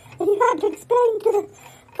 and you had to explain to the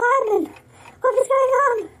fireman what was going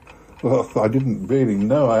on. Well, I didn't really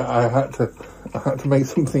know. I had to make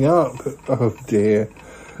something up. Oh dear.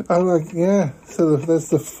 I'm like, yeah. So there's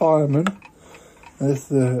the fireman, there's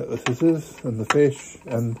the scissors and the fish,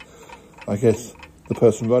 and I guess the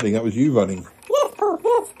person running. That was you running. Yes, Paul.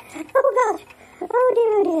 Yes. Oh God. Oh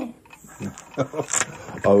dear.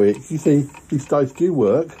 Oh, you see, these dice do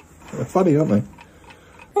work. They're funny, aren't they?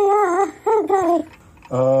 They are. Oh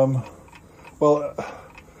golly. Well,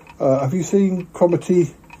 have you seen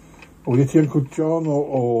Cromitty or Yeti Uncle John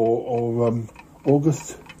or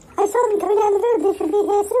August? I saw them coming down the road. They should be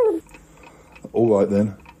here soon. All right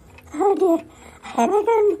then. Oh dear. I better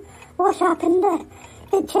go and wash up and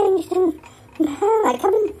get changed and I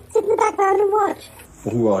come and sit in the background and watch.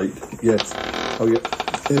 All right. Yes. Oh yeah.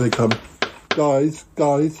 Here they come. Guys.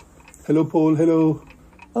 Hello, Paul. Hello.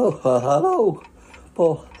 Oh, hello.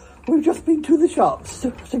 Paul, we've just been to the shops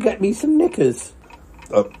to get me some knickers.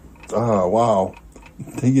 Wow.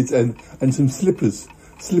 And some slippers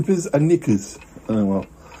and knickers. Oh well,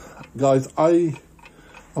 guys, I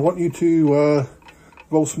want you to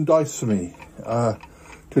roll some dice for me.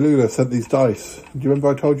 Tallulah sent these dice. Do you remember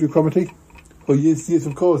I told you, Cromitty? Oh yes,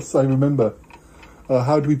 of course, I remember.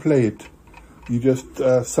 How do we play it? You just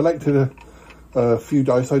selected a few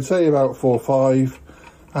dice, I'd say about 4 or 5,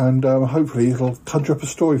 and hopefully it'll conjure up a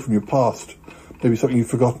story from your past, maybe something you've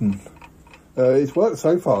forgotten. It's worked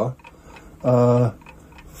so far for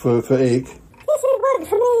Ick. Yes, it worked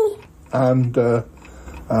for me. And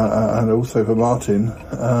also for Martin.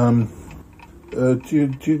 Do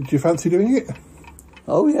you fancy doing it?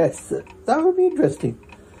 Oh yes, that would be interesting.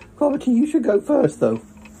 Cromitty, you should go first though.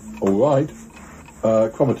 All right.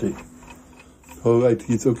 Cromitty. All right,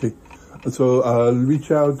 it's okay. So I'll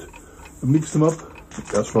reach out and mix them up.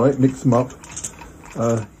 That's right, mix them up.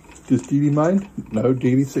 Does Dealey mind? No,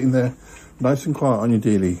 Dealey's sitting there nice and quiet on your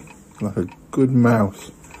Dealey, like a good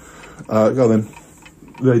mouse. Go then.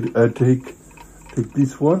 Right, take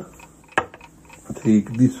this one.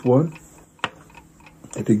 Take this one.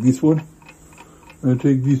 I take this one. And I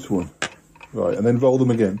take this one. Right, and then roll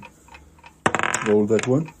them again. Roll that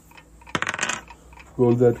one.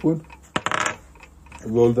 Roll that one.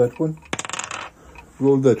 Roll that one.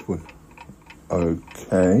 Roll that one.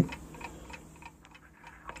 Okay.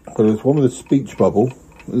 But there's one with a speech bubble.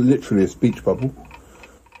 Literally a speech bubble.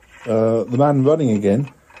 The man running again.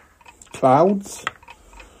 Clouds.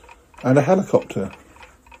 And a helicopter.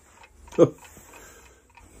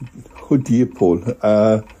 Oh dear, Paul.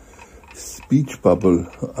 Speech bubble.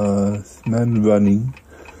 Man running,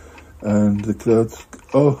 and the clouds.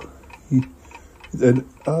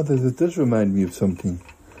 That does remind me of something.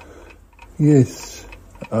 Yes.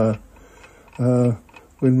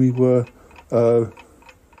 When we were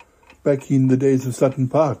back in the days of Sutton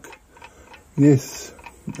Park. Yes,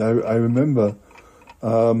 I remember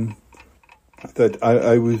that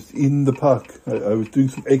I was in the park. I was doing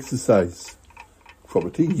some exercise.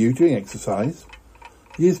 Probably you doing exercise.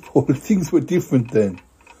 Yes, Paul, things were different then.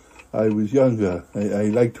 I was younger. I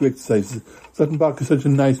liked to exercise. Sutton Park is such a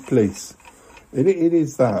nice place. It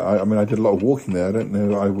is that. I mean, I did a lot of walking there. I don't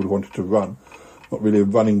know I would have wanted to run. Not really a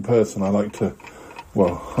running person. I like to...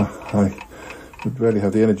 Well, I would rarely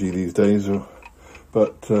have the energy these days.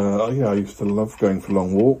 But I used to love going for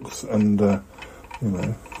long walks and,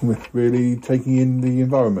 really taking in the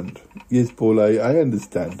environment. Yes, Paul, I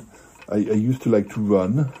understand. I used to like to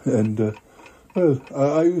run and...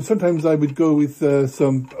 sometimes I would go with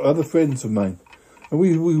some other friends of mine, and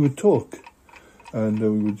we would talk, and we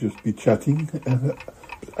would just be chatting.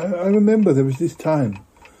 I remember there was this time,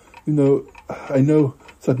 I know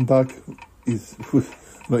Sutton Park is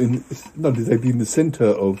not exactly in the centre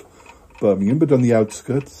of Birmingham, but on the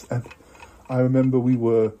outskirts. And I remember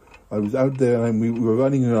I was out there and we were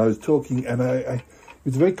running, and I was talking, and it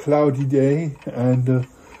was a very cloudy day, and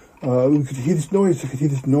we could hear this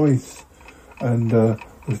noise. And I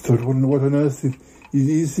thought, what on earth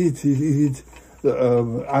is it? Is it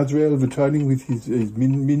Azrael returning with his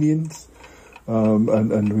minions?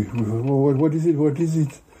 And we, what is it? What is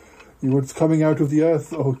it? What's coming out of the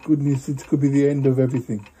earth? Oh goodness, it could be the end of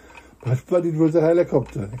everything. But it was a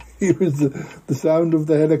helicopter. It was the sound of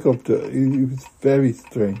the helicopter. It was very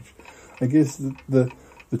strange. I guess the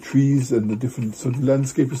trees and the different sort of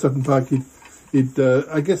landscape of Sutton Park,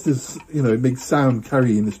 I guess there's, it makes sound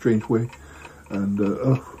carry in a strange way. And,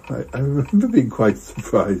 I remember being quite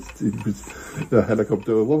surprised. It was a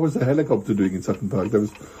helicopter. What was the helicopter doing in Sutton Park? That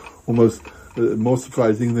was almost more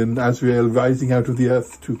surprising than Azrael rising out of the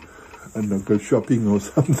earth to, I don't know, go shopping or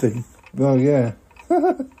something. Well, yeah.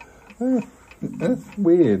 That's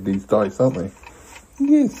weird, these dice, aren't they?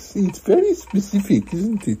 Yes, it's very specific,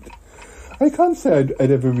 isn't it? I can't say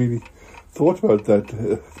I'd ever really thought about that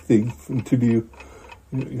thing until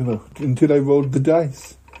until I rolled the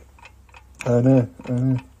dice. I know.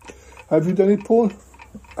 Have you done it, Paul?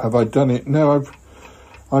 Have I done it? No,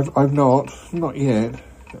 I've not yet.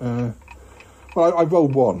 Well, I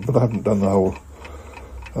rolled one, but I haven't done the whole.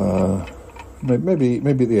 Maybe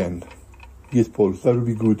at the end. Yes, Paul, that would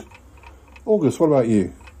be good. August, what about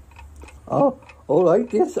you? Oh, all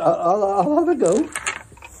right. Yes, I'll have a go.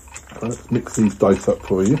 Let's mix these dice up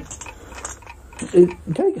for you.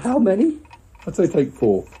 Take how many? I'd say take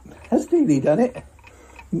 4. Has Stevie done it?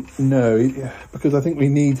 No, because I think we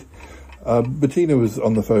need... Bettina was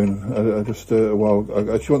on the phone just a while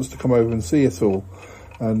ago. She wants to come over and see us all.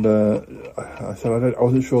 And I said I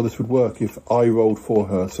wasn't sure this would work if I rolled for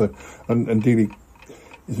her. So, and Dealey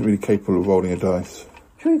isn't really capable of rolling a dice.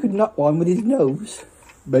 Sure, he could nut one with his nose.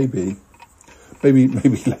 Maybe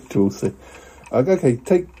later we'll see. Okay,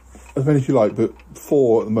 take as many as you like, but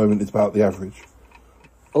 4 at the moment is about the average.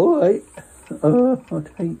 All right. I'll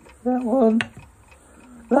take that one.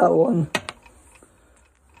 That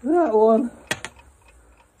one.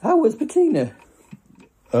 How was Bettina?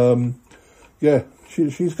 Yeah,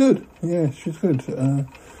 she's good. Yeah, she's good. There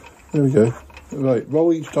we go. Right,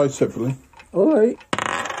 roll each dice separately. All right.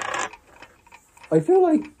 I feel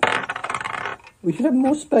like we should have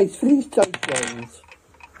more space for these dice rolls.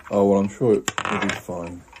 Oh, well, I'm sure it will be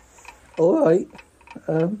fine. All right.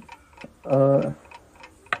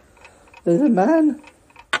 There's a man.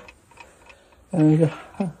 And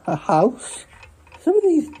a house. Some of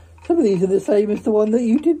these are the same as the one that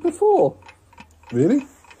you did before. Really?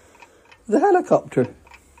 The helicopter.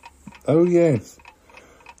 Oh yes.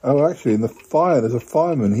 Oh, actually, in the fire, there's a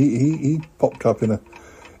fireman. He popped up in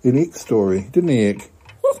Ick's story, didn't he, Ick?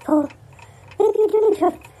 Yes, Paul. Maybe you do need to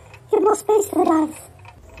have more space for the dice.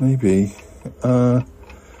 Maybe.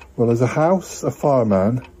 Well, there's a house, a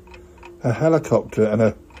fireman, a helicopter, and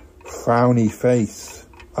a frowny face,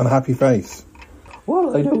 unhappy face.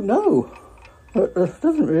 Well, I don't know. It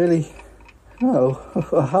doesn't really... No,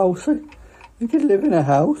 a house. You could live in a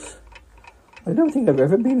house. I don't think I've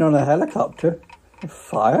ever been on a helicopter. A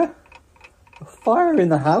fire? A fire in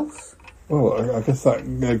the house? Well, I guess that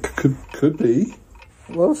could be.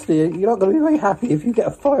 Well, Steve, you're not going to be very happy if you get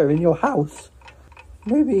a fire in your house.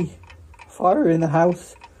 Maybe fire in the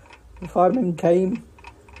house. The fireman came.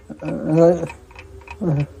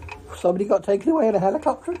 Somebody got taken away in a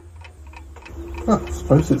helicopter? Well, I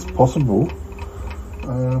suppose it's possible.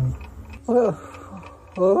 Well,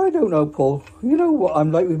 I don't know, Paul. You know what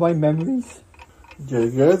I'm like with my memories.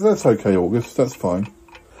 Yeah, that's okay, August. That's fine.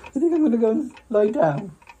 I think I'm going to go and lie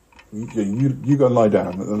down. You go and lie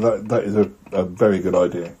down. That is a very good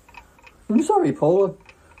idea. I'm sorry, Paul. I'm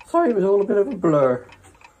sorry it was all a bit of a blur.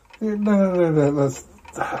 Yeah, no,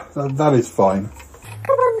 that is fine.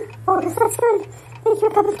 Come on, August, let's go and make you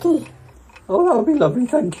a cup of tea. Oh, that would be lovely,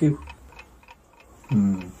 thank you.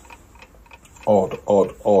 Odd.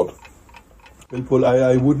 Well, Paul,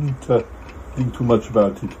 I wouldn't think too much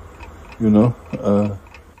about it. You know,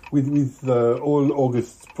 with all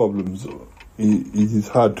August's problems, it is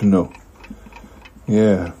hard to know.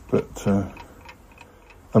 Yeah, but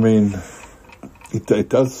I mean, it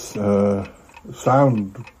does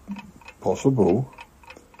sound possible.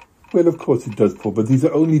 Well, of course it does, Paul, but these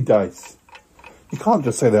are only dice. You can't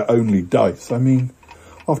just say they're only dice. I mean,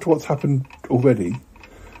 after what's happened already,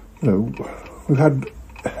 you know, we've had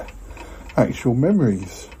actual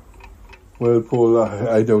memories. Well, Paul,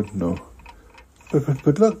 I don't know.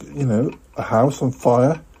 But look, you know, a house on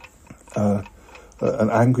fire, an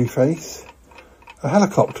angry face, a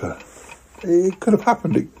helicopter. It could have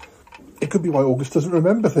happened. It could be why August doesn't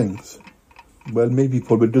remember things. Well, maybe,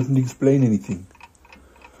 Paul, but it doesn't explain anything.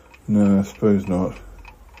 No, I suppose not.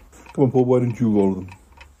 Come on, Paul, why don't you roll them?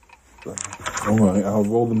 All right, I'll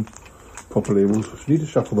roll them properly. We'll need to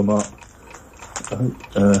shuffle them up.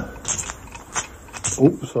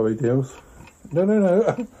 Oh, sorry, dears. No.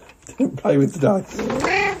 Don't play with the dice.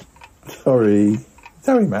 Sorry,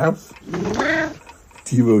 mouse.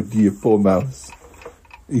 Dear, poor mouse.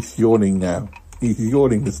 He's yawning now. He's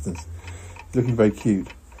yawning, listeners. He's looking very cute.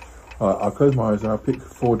 Alright, I'll close my eyes and I'll pick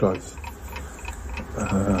 4 dice.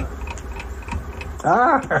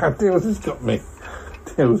 Deals has got me.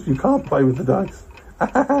 Deals, you can't play with the dice.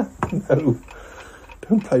 No,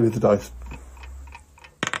 don't play with the dice.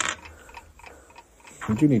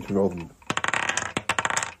 You do need to roll them.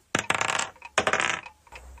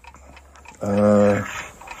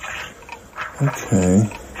 Okay.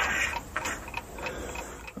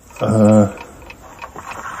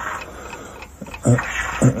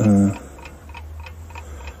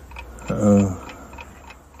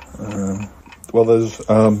 Well, there's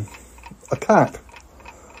a cat,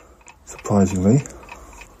 surprisingly,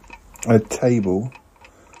 a table,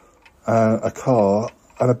 a car,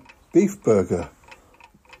 and a beef burger.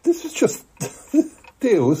 This was just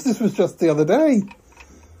deals. This was just the other day.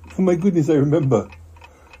 Oh my goodness, I remember.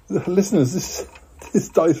 Listeners, this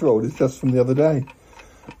dice roll is just from the other day.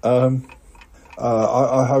 I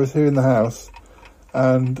was here in the house,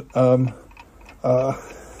 and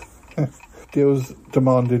Deals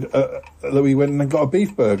demanded that we went and got a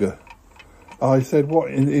beef burger. I said,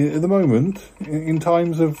 "What? In the moment, in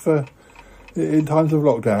times of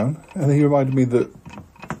lockdown?" And he reminded me that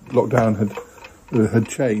lockdown had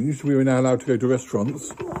changed. We were now allowed to go to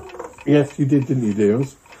restaurants. Yes, you did, didn't you,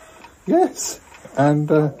 Deals? Yes, and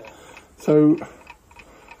so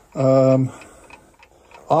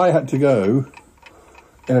I had to go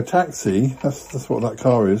in a taxi. That's what that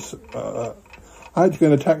car is. I had to go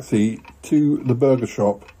in a taxi to the burger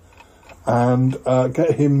shop and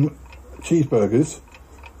get him cheeseburgers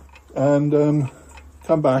and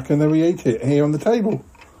come back, and then we ate it here on the table.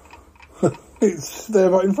 It's there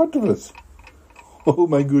right in front of us. Oh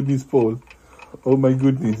my goodness, Paul. Oh my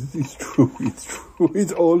goodness, it's true,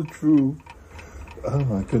 it's all true. Oh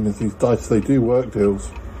my goodness, these dice, they do work, Deals.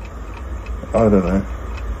 I don't know.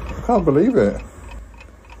 I can't believe it.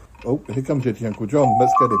 Oh, here comes Yeti Uncle John,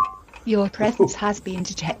 let's get him. Your presence has been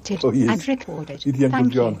detected and recorded. Yeti Uncle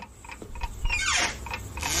John.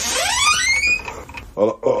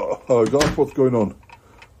 Hello guys, what's going on?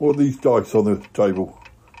 What are these dice on the table?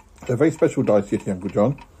 They're very special dice, Yeti Uncle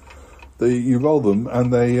John. You roll them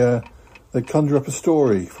and they conjure up a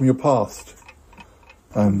story from your past.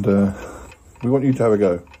 And we want you to have a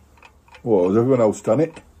go. What, has everyone else done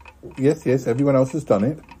it? Yes, everyone else has done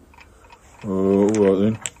it. Alright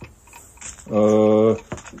then.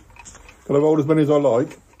 Can I roll as many as I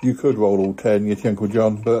like? You could roll all 10, Yeti Uncle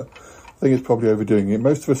John, but I think it's probably overdoing it.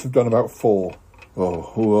 Most of us have done about 4. Oh,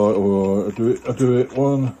 alright. I'll do it.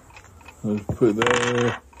 1. Let's put it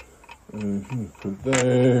there. Put it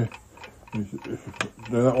there. Do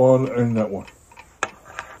that one and that one.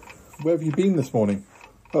 Where have you been this morning?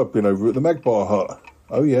 I've been over at the Magpie Hut.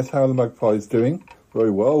 Oh yes, how are the magpies doing? Very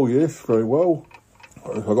well, yes, very well.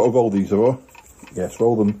 I've got to roll these, have I? Yes,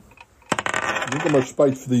 roll them. I don't got much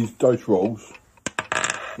space for these dice rolls.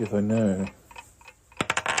 Yes, I know.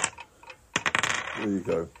 There you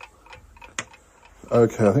go.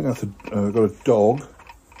 Okay, I think that's got a dog.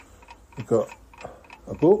 We've got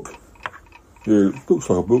A book? Yeah, it looks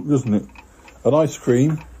like a book, doesn't it? An ice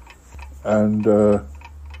cream and a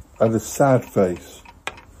sad face.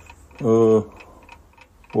 Well,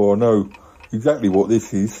 I know exactly what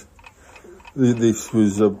this is. This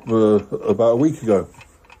was about a week ago.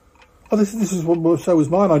 Oh, this is what, so was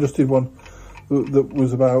mine. I just did one that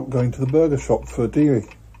was about going to the burger shop for Deary.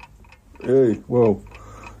 Yeah, well,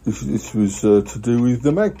 this was to do with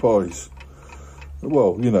the magpies.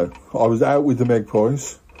 Well, you know, I was out with the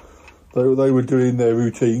magpies. They were doing their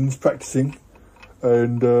routines, practicing,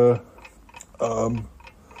 and I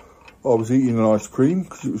was eating an ice cream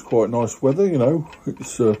because it was quite nice weather. You know,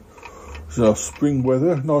 it's spring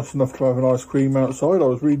weather, nice enough to have an ice cream outside. I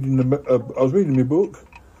was reading my book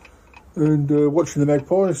and watching the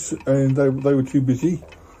magpies, and they were too busy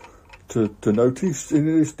to notice. And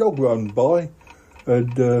this dog ran by,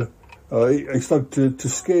 and he started to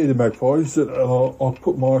scare the magpies. And I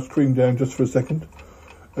put my ice cream down just for a second,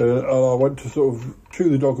 and I went to sort of shoo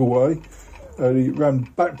the dog away, and he ran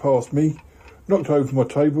back past me, knocked over my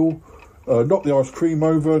table, knocked the ice cream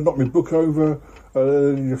over, knocked my book over,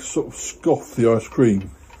 and then just sort of scoffed the ice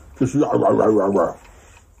cream. Just rah, rah, rah, rah, rah.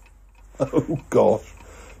 Oh gosh.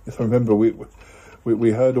 Yes, I remember we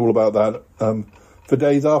heard all about that for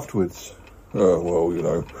days afterwards. Well, you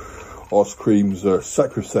know, ice cream's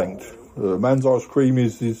sacrosanct. Man's ice cream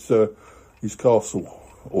is his castle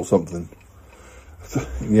or something.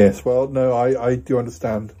 Yes, well, no, I do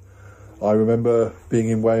understand. I remember being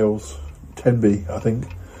in Wales, Tenby, I think,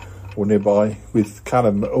 or nearby, with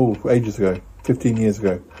Callum, ages ago, 15 years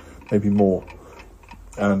ago, maybe more.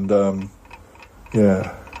 And, and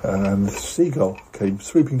the seagull came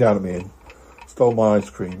swooping down at me and stole my ice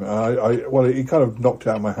cream. He kind of knocked it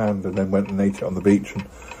out of my hand and then went and ate it on the beach. And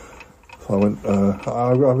so I went,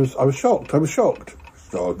 I was shocked. I was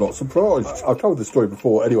not surprised. I've told this story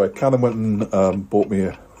before. Anyway, Callum went and bought me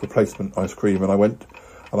a replacement ice cream, and I went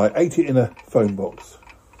and I ate it in a phone box,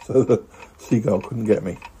 so the seagull couldn't get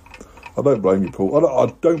me. I don't blame you, Paul.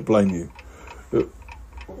 I don't blame you.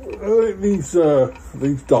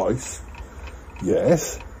 These dice,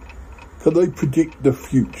 yes, can they predict the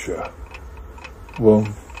future? Well,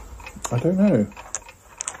 I don't know.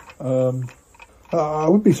 I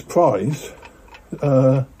would be surprised.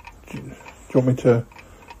 Do you want me to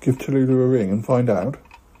give Tallulah a ring and find out?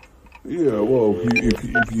 Yeah, well,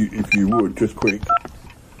 if you would, just quick.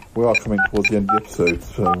 We are coming towards the end of the episode,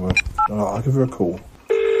 so I'll give her a call.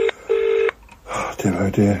 Oh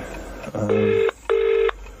dear.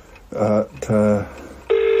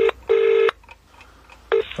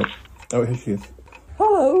 Here she is.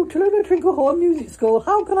 Hello, Tallulah Trinklehorn Music School.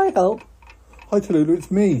 How can I help? Hi, Tallulah.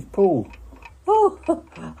 It's me, Paul. Oh,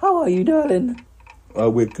 how are you, darling?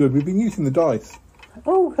 We're good. We've been using the dice.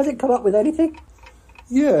 Oh, has it come up with anything?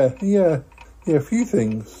 Yeah, a few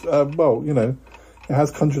things. Well, you know, it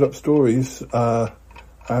has conjured up stories,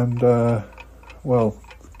 and well,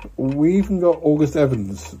 we even got August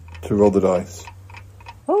Evans to roll the dice.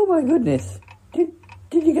 Oh my goodness! Did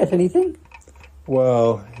you get anything?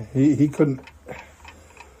 Well, he couldn't.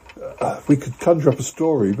 We could conjure up a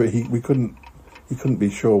story, but he couldn't be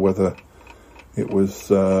sure whether it was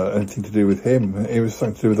anything to do with him. It was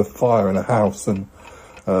something to do with a fire in a house and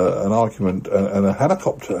an argument and a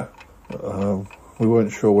helicopter. We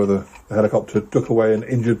weren't sure whether the helicopter took away an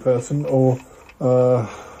injured person or,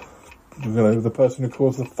 the person who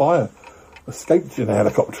caused the fire escaped in a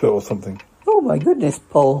helicopter or something. Oh my goodness,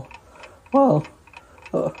 Paul. Well,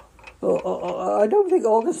 I don't think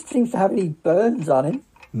August seems to have any burns on him.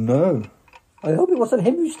 No. I hope it wasn't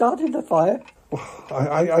him who started the fire. Well,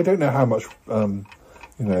 I don't know how much, the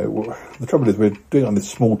trouble is we're doing it on this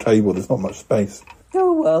small table, there's not much space.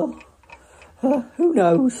 Oh well, who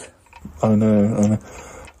knows? I know.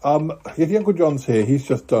 If Uncle John's here, he's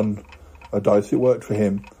just done a dice, it worked for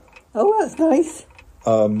him. Oh, that's nice.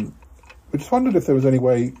 We just wondered if there was any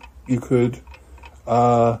way you could,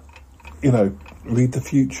 read the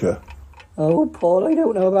future. Oh, Paul, I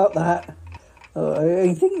don't know about that.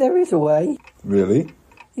 I think there is a way. Really?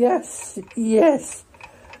 Yes. It's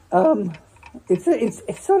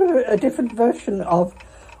sort of a different version of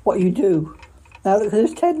what you do. Now,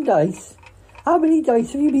 there's 10 dice. How many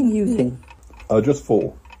dice have you been using? Just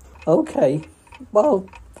 4. Okay. Well,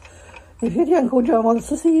 if your Uncle John wants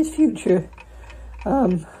to see his future,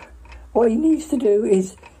 what he needs to do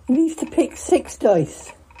is he needs to pick 6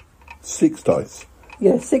 dice. 6 dice?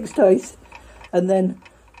 Yeah, 6 dice. And then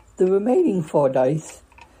the remaining 4 dice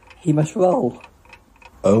he must roll.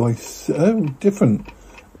 Oh, I see. Oh, different.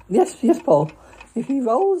 Yes, Paul. If he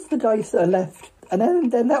rolls the dice that are left, and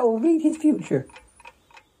then that will read his future.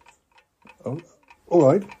 Oh, all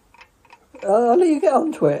right. I'll let you get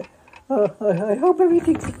on to it. I hope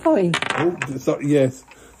everything's fine. Oh, yes.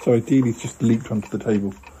 Sorry, Dealey's just leaped onto the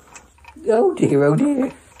table. Oh dear, oh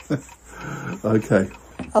dear. Okay.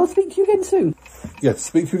 I'll speak to you again soon. Yes,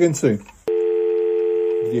 speak to you again soon.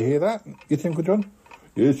 Did you hear that, Yeti Uncle John?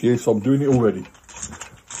 Yes, I'm doing it already.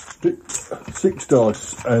 6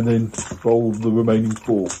 dice and then roll the remaining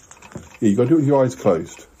 4. Yeah, you got to do it with your eyes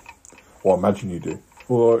closed. Well, I imagine you do.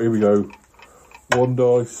 All right, here we go. 1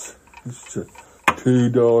 dice, 2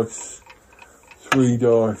 dice, 3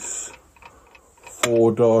 dice,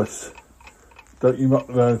 4 dice. Don't you muck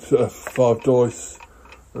around 5 dice,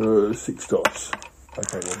 6 dice.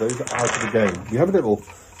 Okay, well those are out of the game. You have a little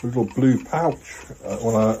blue pouch.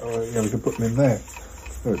 We can put them in there.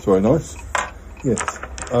 Oh, it's very nice. Yes.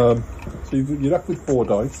 So you're left with 4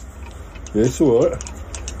 dice. Yes, all right.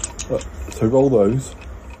 So roll those.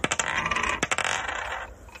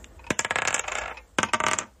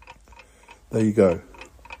 There you go.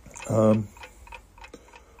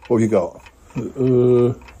 What have you got?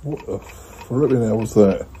 What the flipping hell was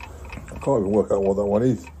that? I can't even work out what that one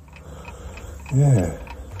is. Yeah.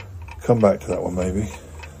 Come back to that one maybe.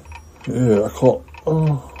 Yeah, I can't.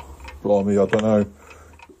 Oh, blimey, I don't know.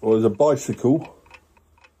 Well, there's a bicycle.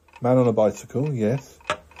 Man on a bicycle, yes.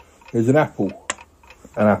 There's an apple.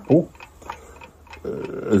 An apple.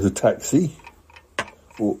 There's a taxi.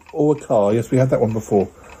 Or a car. Yes, we had that one before.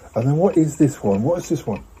 And then what is this one? What is this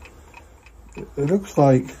one? It looks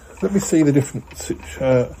like... Let me see the different...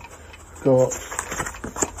 got...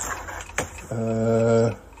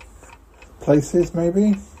 places,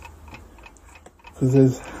 maybe? Because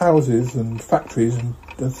there's houses and factories and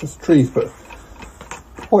there's just trees, but...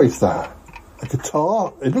 What is that? A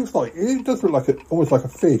guitar? It looks like... It does look like almost like a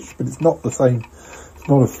fish, but it's not the same. It's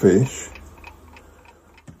not a fish.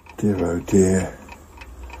 Dear, oh dear.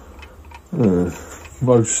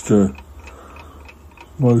 Most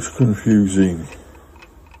confusing.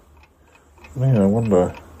 Yeah, I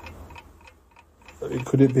wonder.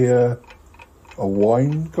 Could it be a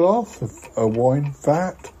wine glass? A wine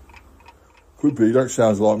vat? Could be. That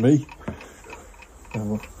sounds like me.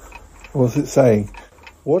 What's it saying?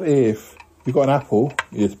 What if you've got an apple?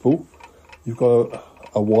 Yes, Paul. You've got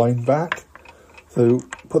a wine vat. So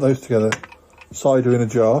put those together. Cider in a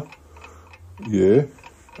jar. Yeah.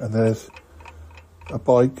 And there's a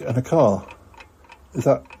bike and a car. Is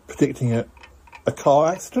that predicting a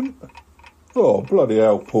car accident? Oh, bloody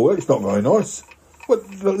hell, Paul. It's not very nice. But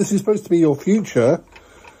look, this is supposed to be your future.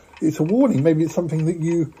 It's a warning. Maybe it's something that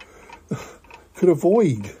you could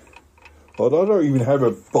avoid. I don't even have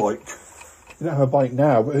a bike. You don't have a bike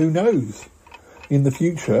now, but who knows? In the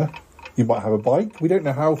future, you might have a bike. We don't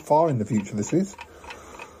know how far in the future this is.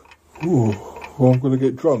 Ooh, well, I'm going to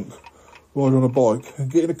get drunk, ride on a bike and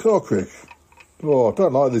get in a car crash. Oh, I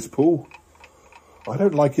don't like this, Paul. I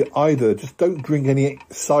don't like it either. Just don't drink any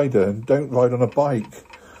cider and don't ride on a bike.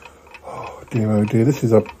 Oh dear, this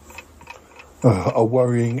is a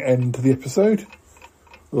worrying end to the episode.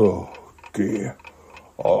 Oh dear.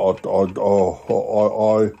 I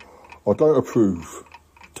don't approve.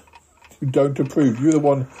 You don't approve. You're the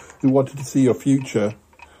one who wanted to see your future.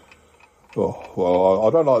 Oh, well, I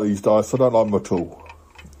don't like these dice. I don't like them at all.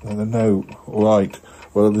 No, right.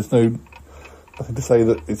 Well, there's nothing to say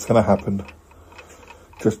that it's going to happen.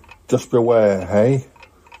 Just beware, hey?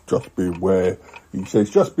 Just beware. He says,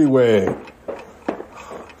 just beware.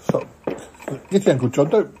 So, get Uncle John,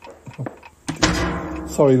 don't...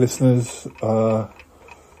 Sorry, listeners.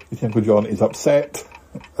 Get Uncle John is upset.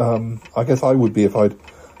 I guess I would be if I'd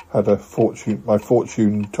had my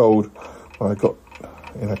fortune told when I got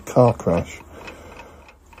in a car crash.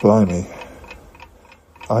 Blimey.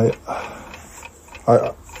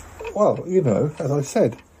 Well, you know, as I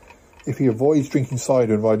said, if he avoids drinking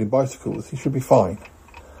cider and riding bicycles, he should be fine.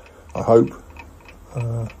 I hope.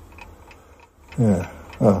 Yeah.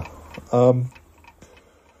 I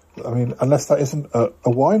mean, unless that isn't a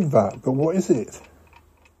wine vat, but what is it?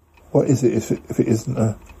 What is it if it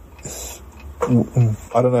isn't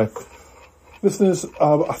I don't know. Listeners,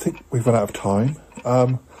 I think we've run out of time.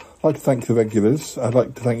 I'd like to thank the regulars. I'd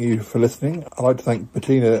like to thank you for listening. I'd like to thank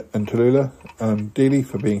Bettina and Tallulah and Dealey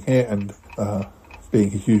for being here and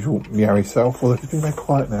being his usual meowy self, although he's been very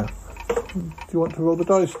quiet now. Do you want to roll the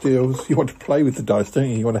dice, Deals? You want to play with the dice, don't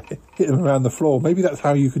you? You want to hit them around the floor. Maybe that's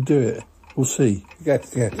how you could do it. We'll see.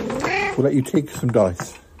 Yes. We'll let you take some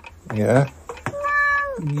dice. Yeah?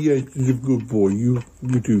 Yes, you're a good boy. You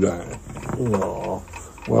do that. Oh.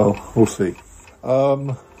 Well, we'll see.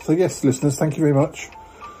 So yes, listeners, thank you very much.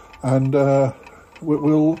 And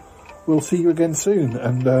we'll see you again soon.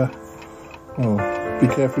 And be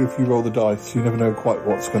careful if you roll the dice. You never know quite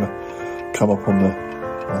what's going to come up on the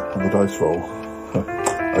dice roll.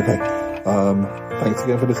 Okay. Thanks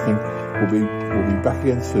again for listening. We'll be back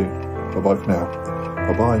again soon. Bye bye for now.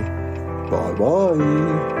 Bye bye. Bye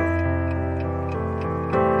bye.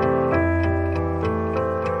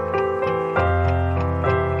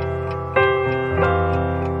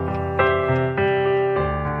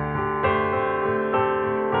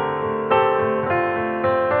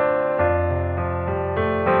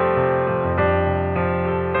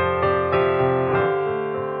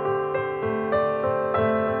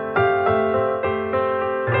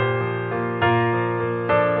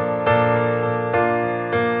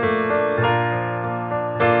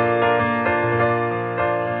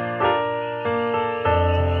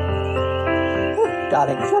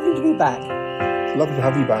 Darling, it's lovely to be back. It's lovely to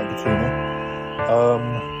have you back, Bettina.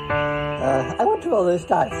 I want to roll those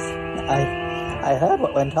dice. I heard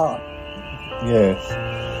what went on. Yes.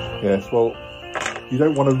 Well, you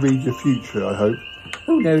don't want to read your future, I hope.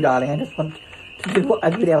 Oh no, darling. I just want to do what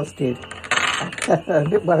everybody else did. A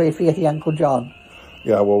bit worried for Yeti Uncle John.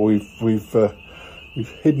 Yeah. Well, we've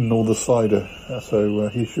hidden all the cider, so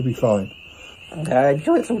he should be fine. I'm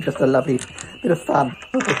sure it's all just a lovely bit of fun.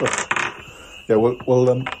 Yeah,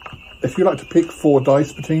 well, if you like to pick 4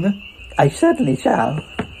 dice, Bettina? I certainly shall.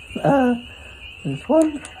 There's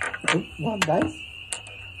one dice,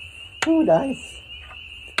 2 dice,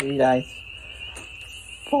 3 dice,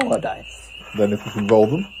 4 dice. Then if you can roll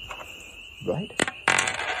them. Right.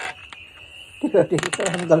 You still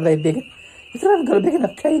haven't got a big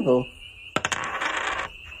enough table.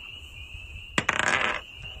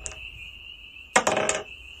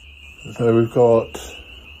 So we've got...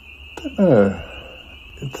 I don't know,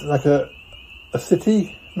 it's like a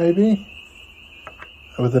city, maybe,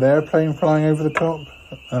 with an airplane flying over the top.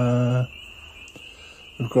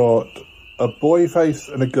 We've got a boy face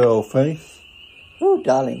and a girl face. Oh,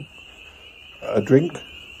 darling. A drink,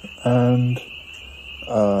 and,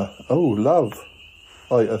 love.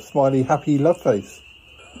 Like a smiley, happy love face.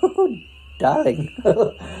 Oh, darling. I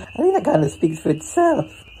think that kind of speaks for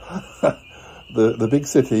itself. The big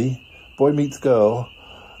city, boy meets girl,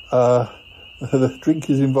 the drink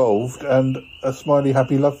is involved, and a smiley,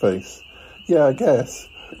 happy love face. Yeah, I guess.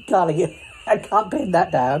 Darling, I can't pin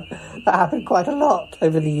that down. That happened quite a lot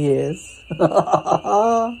over the years.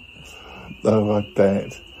 Oh, I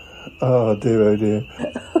bet. Oh, dear.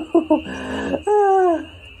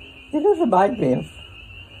 It does remind me of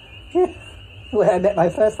where I met my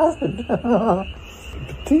first husband.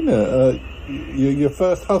 Bettina, your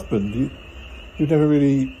first husband, you've never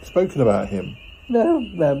really spoken about him. No,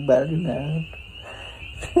 well, no.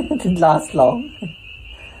 It didn't last long.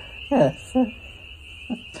 Yes. His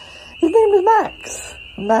name was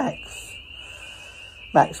Max.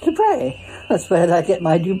 Max Dupre. That's where I get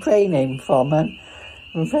my Dupre name from. And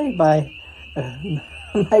I'm afraid my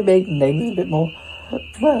maiden name is a bit more,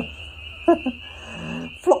 well,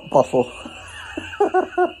 Flop Bottle.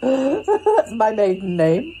 That's my maiden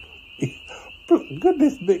name.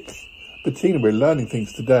 Goodness me. Bettina, we're learning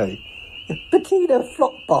things today. Bettina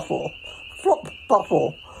Flop Bottle. Flop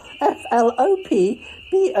Bottle. Flopbottle.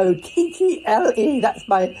 That's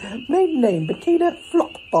my maiden name, Bettina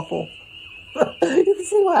Flop Bottle. You can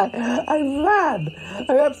see why I ran.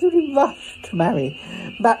 I absolutely rushed to marry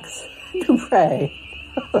Max Dupre.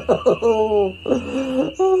 Oh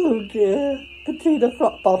dear. Bettina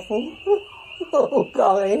Flop Bottle. Oh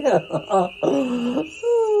golly.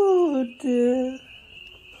 Oh dear.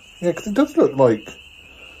 Yeah, because it does look like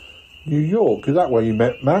New York. Is that where you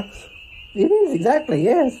met Max? It is, exactly,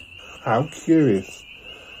 yes. How curious.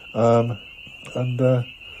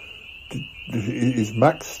 Is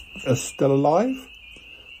Max still alive?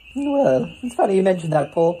 Well, it's funny you mentioned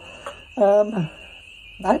that, Paul.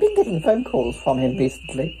 I've been getting phone calls from him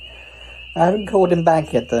recently. I haven't called him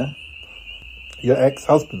back yet, though. Your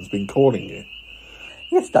ex-husband's been calling you?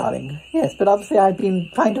 Yes, darling. Yes, but obviously I've been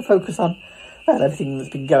trying to focus on, well, everything that's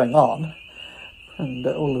been going on. And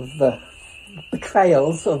all of the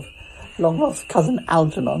betrayals of long-lost cousin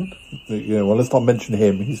Algernon. Yeah, well, let's not mention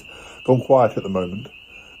him. He's gone quiet at the moment.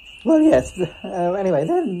 Well, yes. Anyway,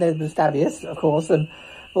 then there's Gustavius, of course, and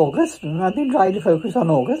August. And I've been trying to focus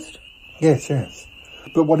on August. Yes.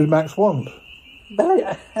 But what did Max want?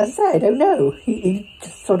 Well, as I say, I don't know. He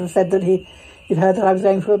just sort of said that he'd heard that I was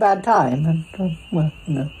going through a bad time. And, well,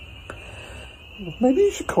 you know. Maybe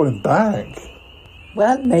you should call him back.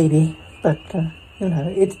 Well, maybe. But, you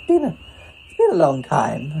know, it's been a long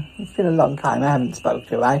time. It's been a long time I haven't spoke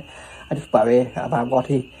to. I just worry about what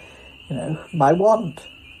he, you know, might want.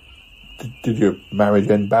 Did your marriage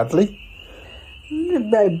end badly?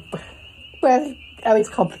 Well, it's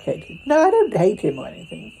complicated. No, I don't hate him or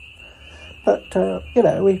anything. But,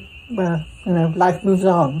 life moves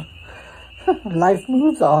on. Life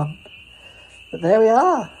moves on. But there we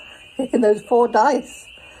are, in those 4 dice.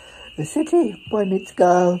 The city, boy meets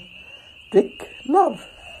girl, drink, love.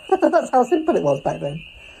 That's how simple it was back then.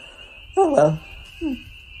 Oh well.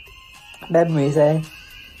 Memories, eh?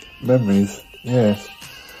 Memories, yes.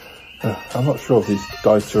 I'm not sure if these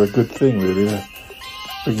dice are a good thing, really. They're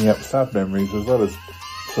bringing up sad memories as well as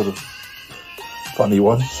sort of funny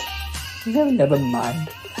ones. No, never mind.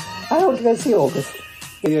 I want to go see August.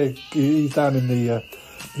 Yeah, he's down in the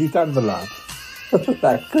lab.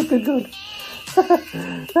 Right, good.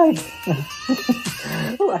 Right.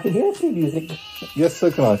 Oh, I can hear theme music. Yes,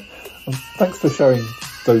 so can I. Thanks for sharing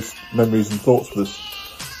those memories and thoughts with us,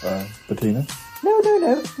 Bettina. No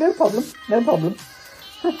problem.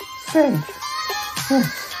 Strange.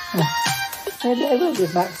 Maybe I will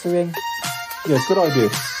give Max a ring. Yeah, good idea.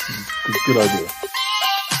 Good idea.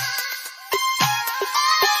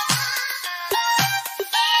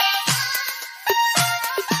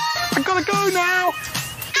 I gotta go now!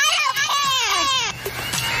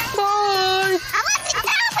 Bye! I want to go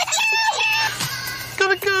with you!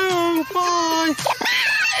 Gotta go! Bye!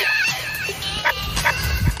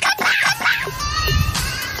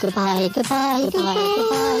 Goodbye.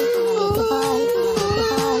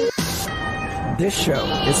 This show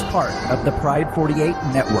is part of the Pride 48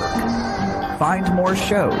 network. Find more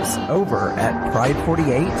shows over at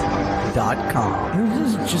pride48.com.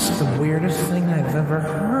 This is just the weirdest thing I've ever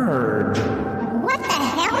heard. What the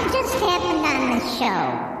hell just happened on this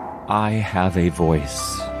show? I have a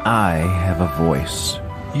voice. I have a voice.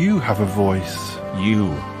 You have a voice. You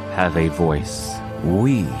have a voice.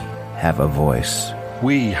 We have a voice.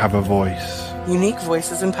 We have a voice. Unique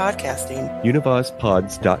voices in podcasting.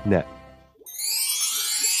 UnivazPods.net.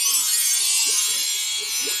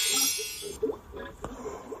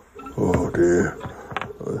 Oh dear.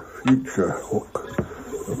 Future.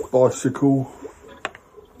 A bicycle.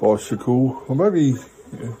 Or maybe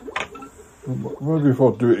if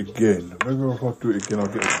I do it again. I'll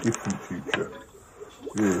get a different future.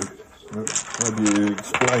 Yeah. Maybe it'll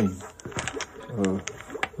explain.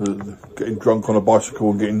 Getting drunk on a bicycle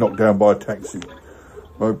and getting knocked down by a taxi.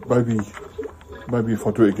 Maybe if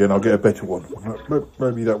I do it again, I'll get a better one.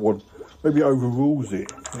 Maybe that one. Maybe it overrules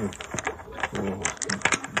it. Yeah.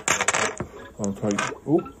 I'll take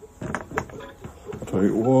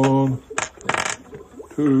 1,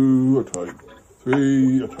 2, I take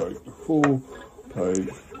 3, I take 4, I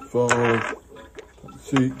take 5,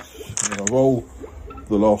 take 6, and I roll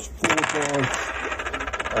the last 4 dice,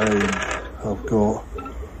 and I've got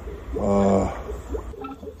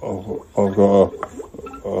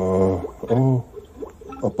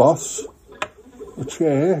a bus, a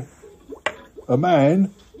chair, a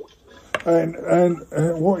man, and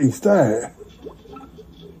what is that?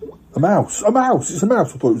 A mouse. It's a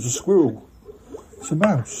mouse. I thought it was a squirrel. It's a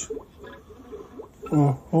mouse.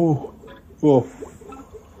 Well,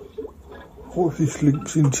 what if this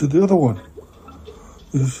links into the other one?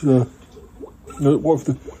 What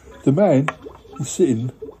if the man is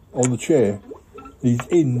sitting on the chair, he's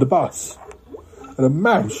in the bus, and a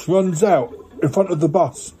mouse runs out in front of the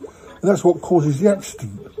bus, and that's what causes the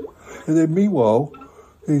accident. And then meanwhile,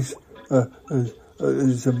 there's a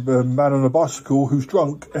man on a bicycle who's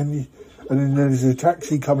drunk, and then there's a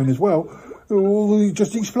taxi coming as well. It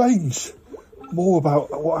just explains more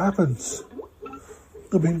about what happens.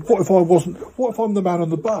 I mean, what if I'm the man on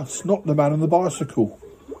the bus, not the man on the bicycle?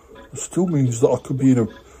 It still means that I could be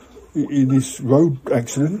in this road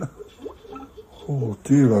accident. Oh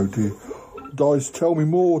dear. Guys, tell me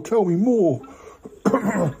more. We'll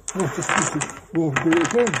do it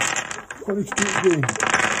again. I need to do it again.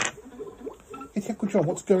 Hey, Uncle John,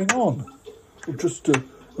 what's going on? I'm just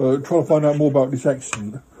trying to find out more about this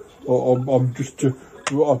accident. I've just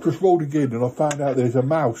rolled again, and I found out there's a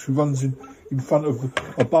mouse who runs in front of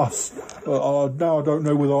a bus. Now I don't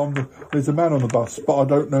know whether there's a man on the bus, but I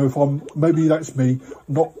don't know if maybe that's me,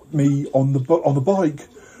 not me on the bike,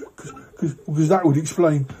 because that would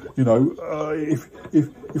explain,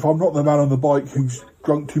 if I'm not the man on the bike who's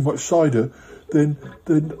drunk too much cider, then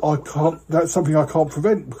I can't. That's something I can't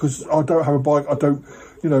prevent because I don't have a bike. I don't,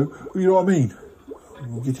 you know what I mean.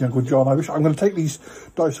 Yeti Uncle John, I'm going to take these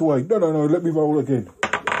dice away. No, let me roll again.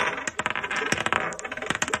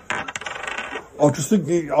 I just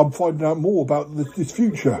think I'm finding out more about this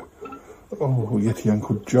future. Oh, Yeti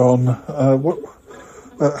Uncle John,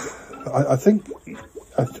 I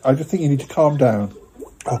just think you need to calm down.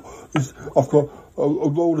 I've got a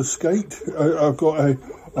roller skate. I've got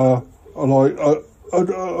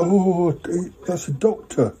that's a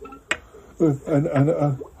doctor.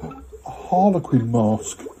 harlequin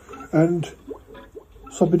mask and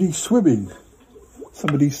somebody swimming.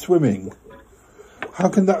 Somebody's swimming. How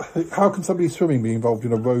can somebody swimming be involved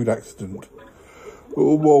in a road accident?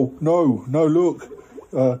 Oh, well, no, look.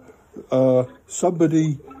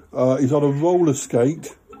 Somebody is on a roller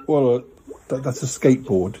skate. Well, that's a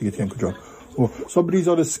skateboard, Yeti Uncle John. Well, somebody's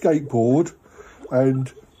on a skateboard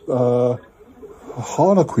and a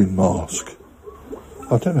harlequin mask.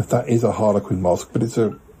 I don't know if that is a harlequin mask, but it's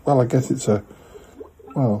a... Well, I guess it's a...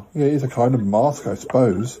 Well, yeah, it's a kind of mask, I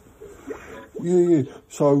suppose. Yeah.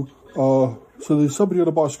 So there's somebody on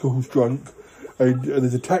a bicycle who's drunk, and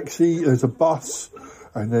there's a taxi, there's a bus,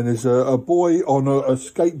 and then there's a boy on a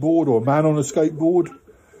skateboard, or a man on a skateboard,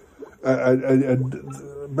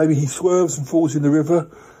 and maybe he swerves and falls in the river,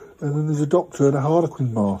 and then there's a doctor in a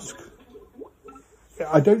harlequin mask.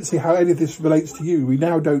 I don't see how any of this relates to you. We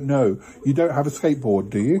now don't know. You don't have a skateboard,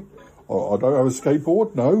 do you? I don't have a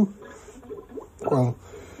skateboard, no. Well,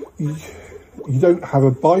 you don't have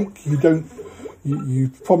a bike, you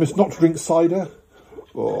promised not to drink cider.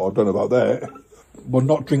 Oh, I don't know about that. Well,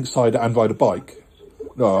 not drink cider and ride a bike.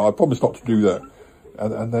 No, I promised not to do that.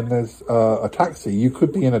 And then there's a taxi. You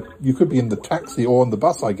could be in the taxi or on the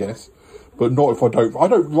bus, I guess, but not if I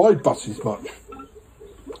don't ride buses much.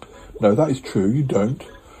 No, that is true. You don't,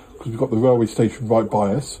 because we've got the railway station right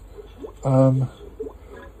by us. Well,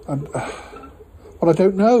 I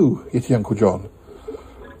don't know, Yeti Uncle John.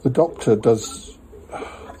 The doctor does...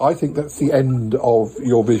 I think that's the end of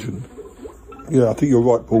your vision. Yeah, I think you're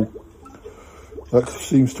right, Paul. That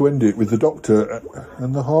seems to end it with the doctor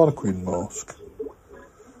and the harlequin mask.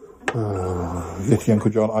 Yeti Uncle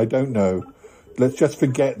John, I don't know. Let's just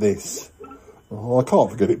forget this. Oh, I can't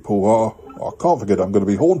forget it, Paul. I can't forget it. I'm going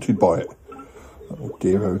to be haunted by it. Oh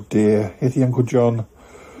dear. Yeti Uncle John.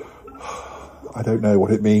 I don't know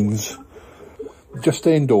what it means. Just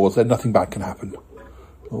stay indoors, then nothing bad can happen.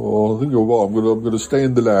 Oh, I think you're right. I'm going to stay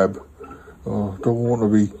in the lab. I don't want to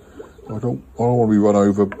be run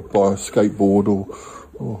over by a skateboard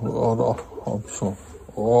I'm sorry.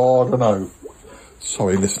 Oh, I don't know.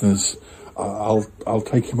 Sorry, listeners. I'll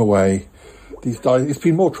take him away. These days, it's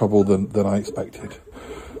been more trouble than I expected.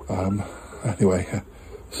 Anyway,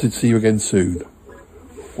 see you again soon.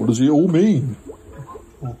 What does it all mean?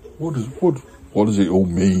 What does it all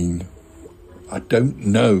mean? I don't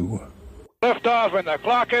know. Lift off and the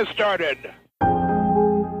clock has started.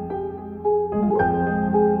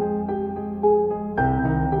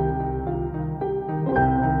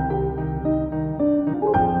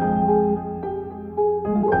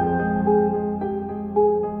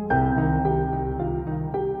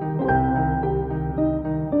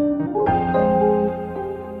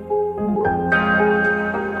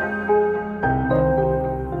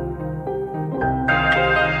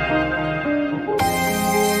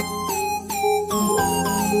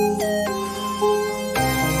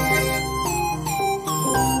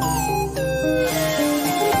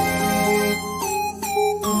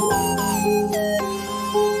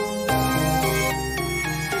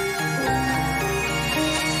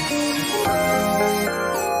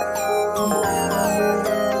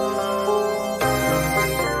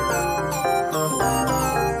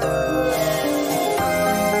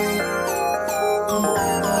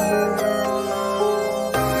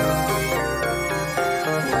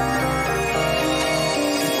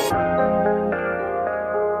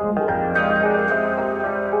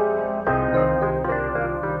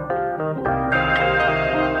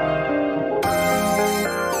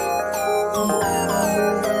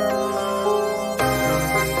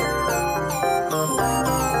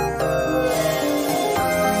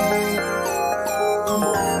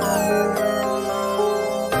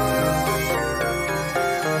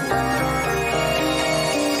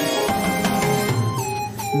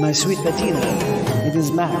 My sweet Bettina, it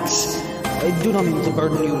is Max. I do not mean to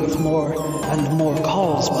burden you with more and more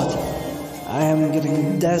calls, but I am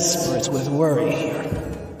getting desperate with worry here.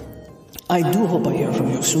 I do hope I hear from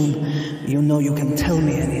you soon. You know you can tell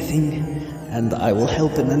me anything, and I will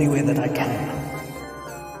help in any way that I can.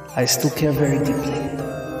 I still care very deeply.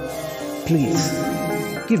 Please,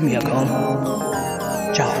 give me a call.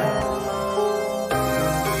 Ciao.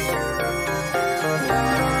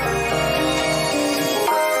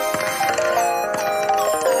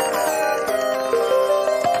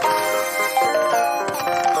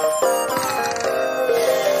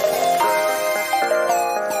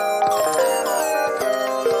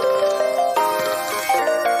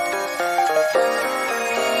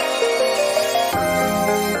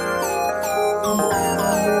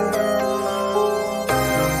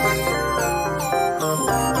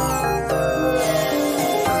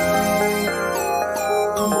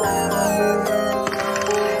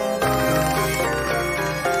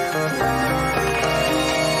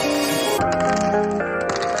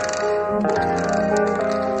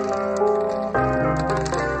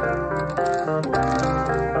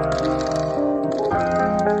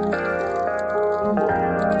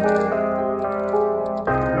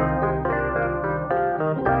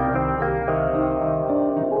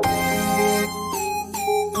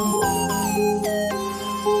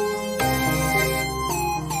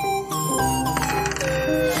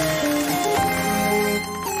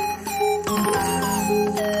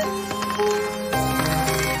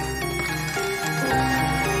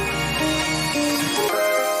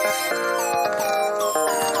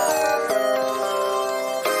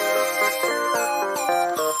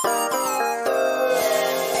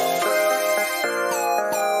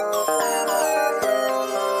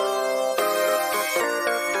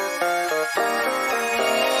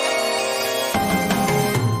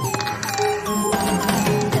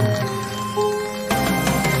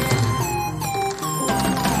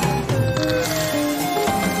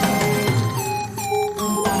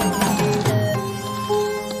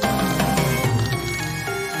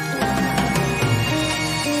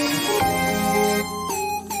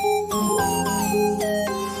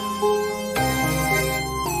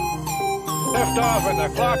 Liftoff and the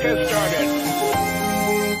clock has started.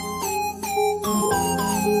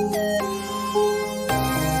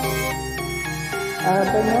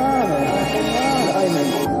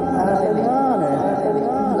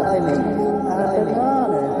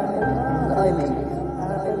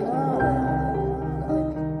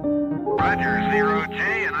 Roger, 0J,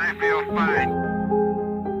 and I feel fine.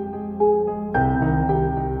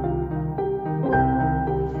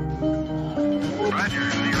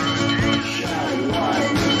 Roger.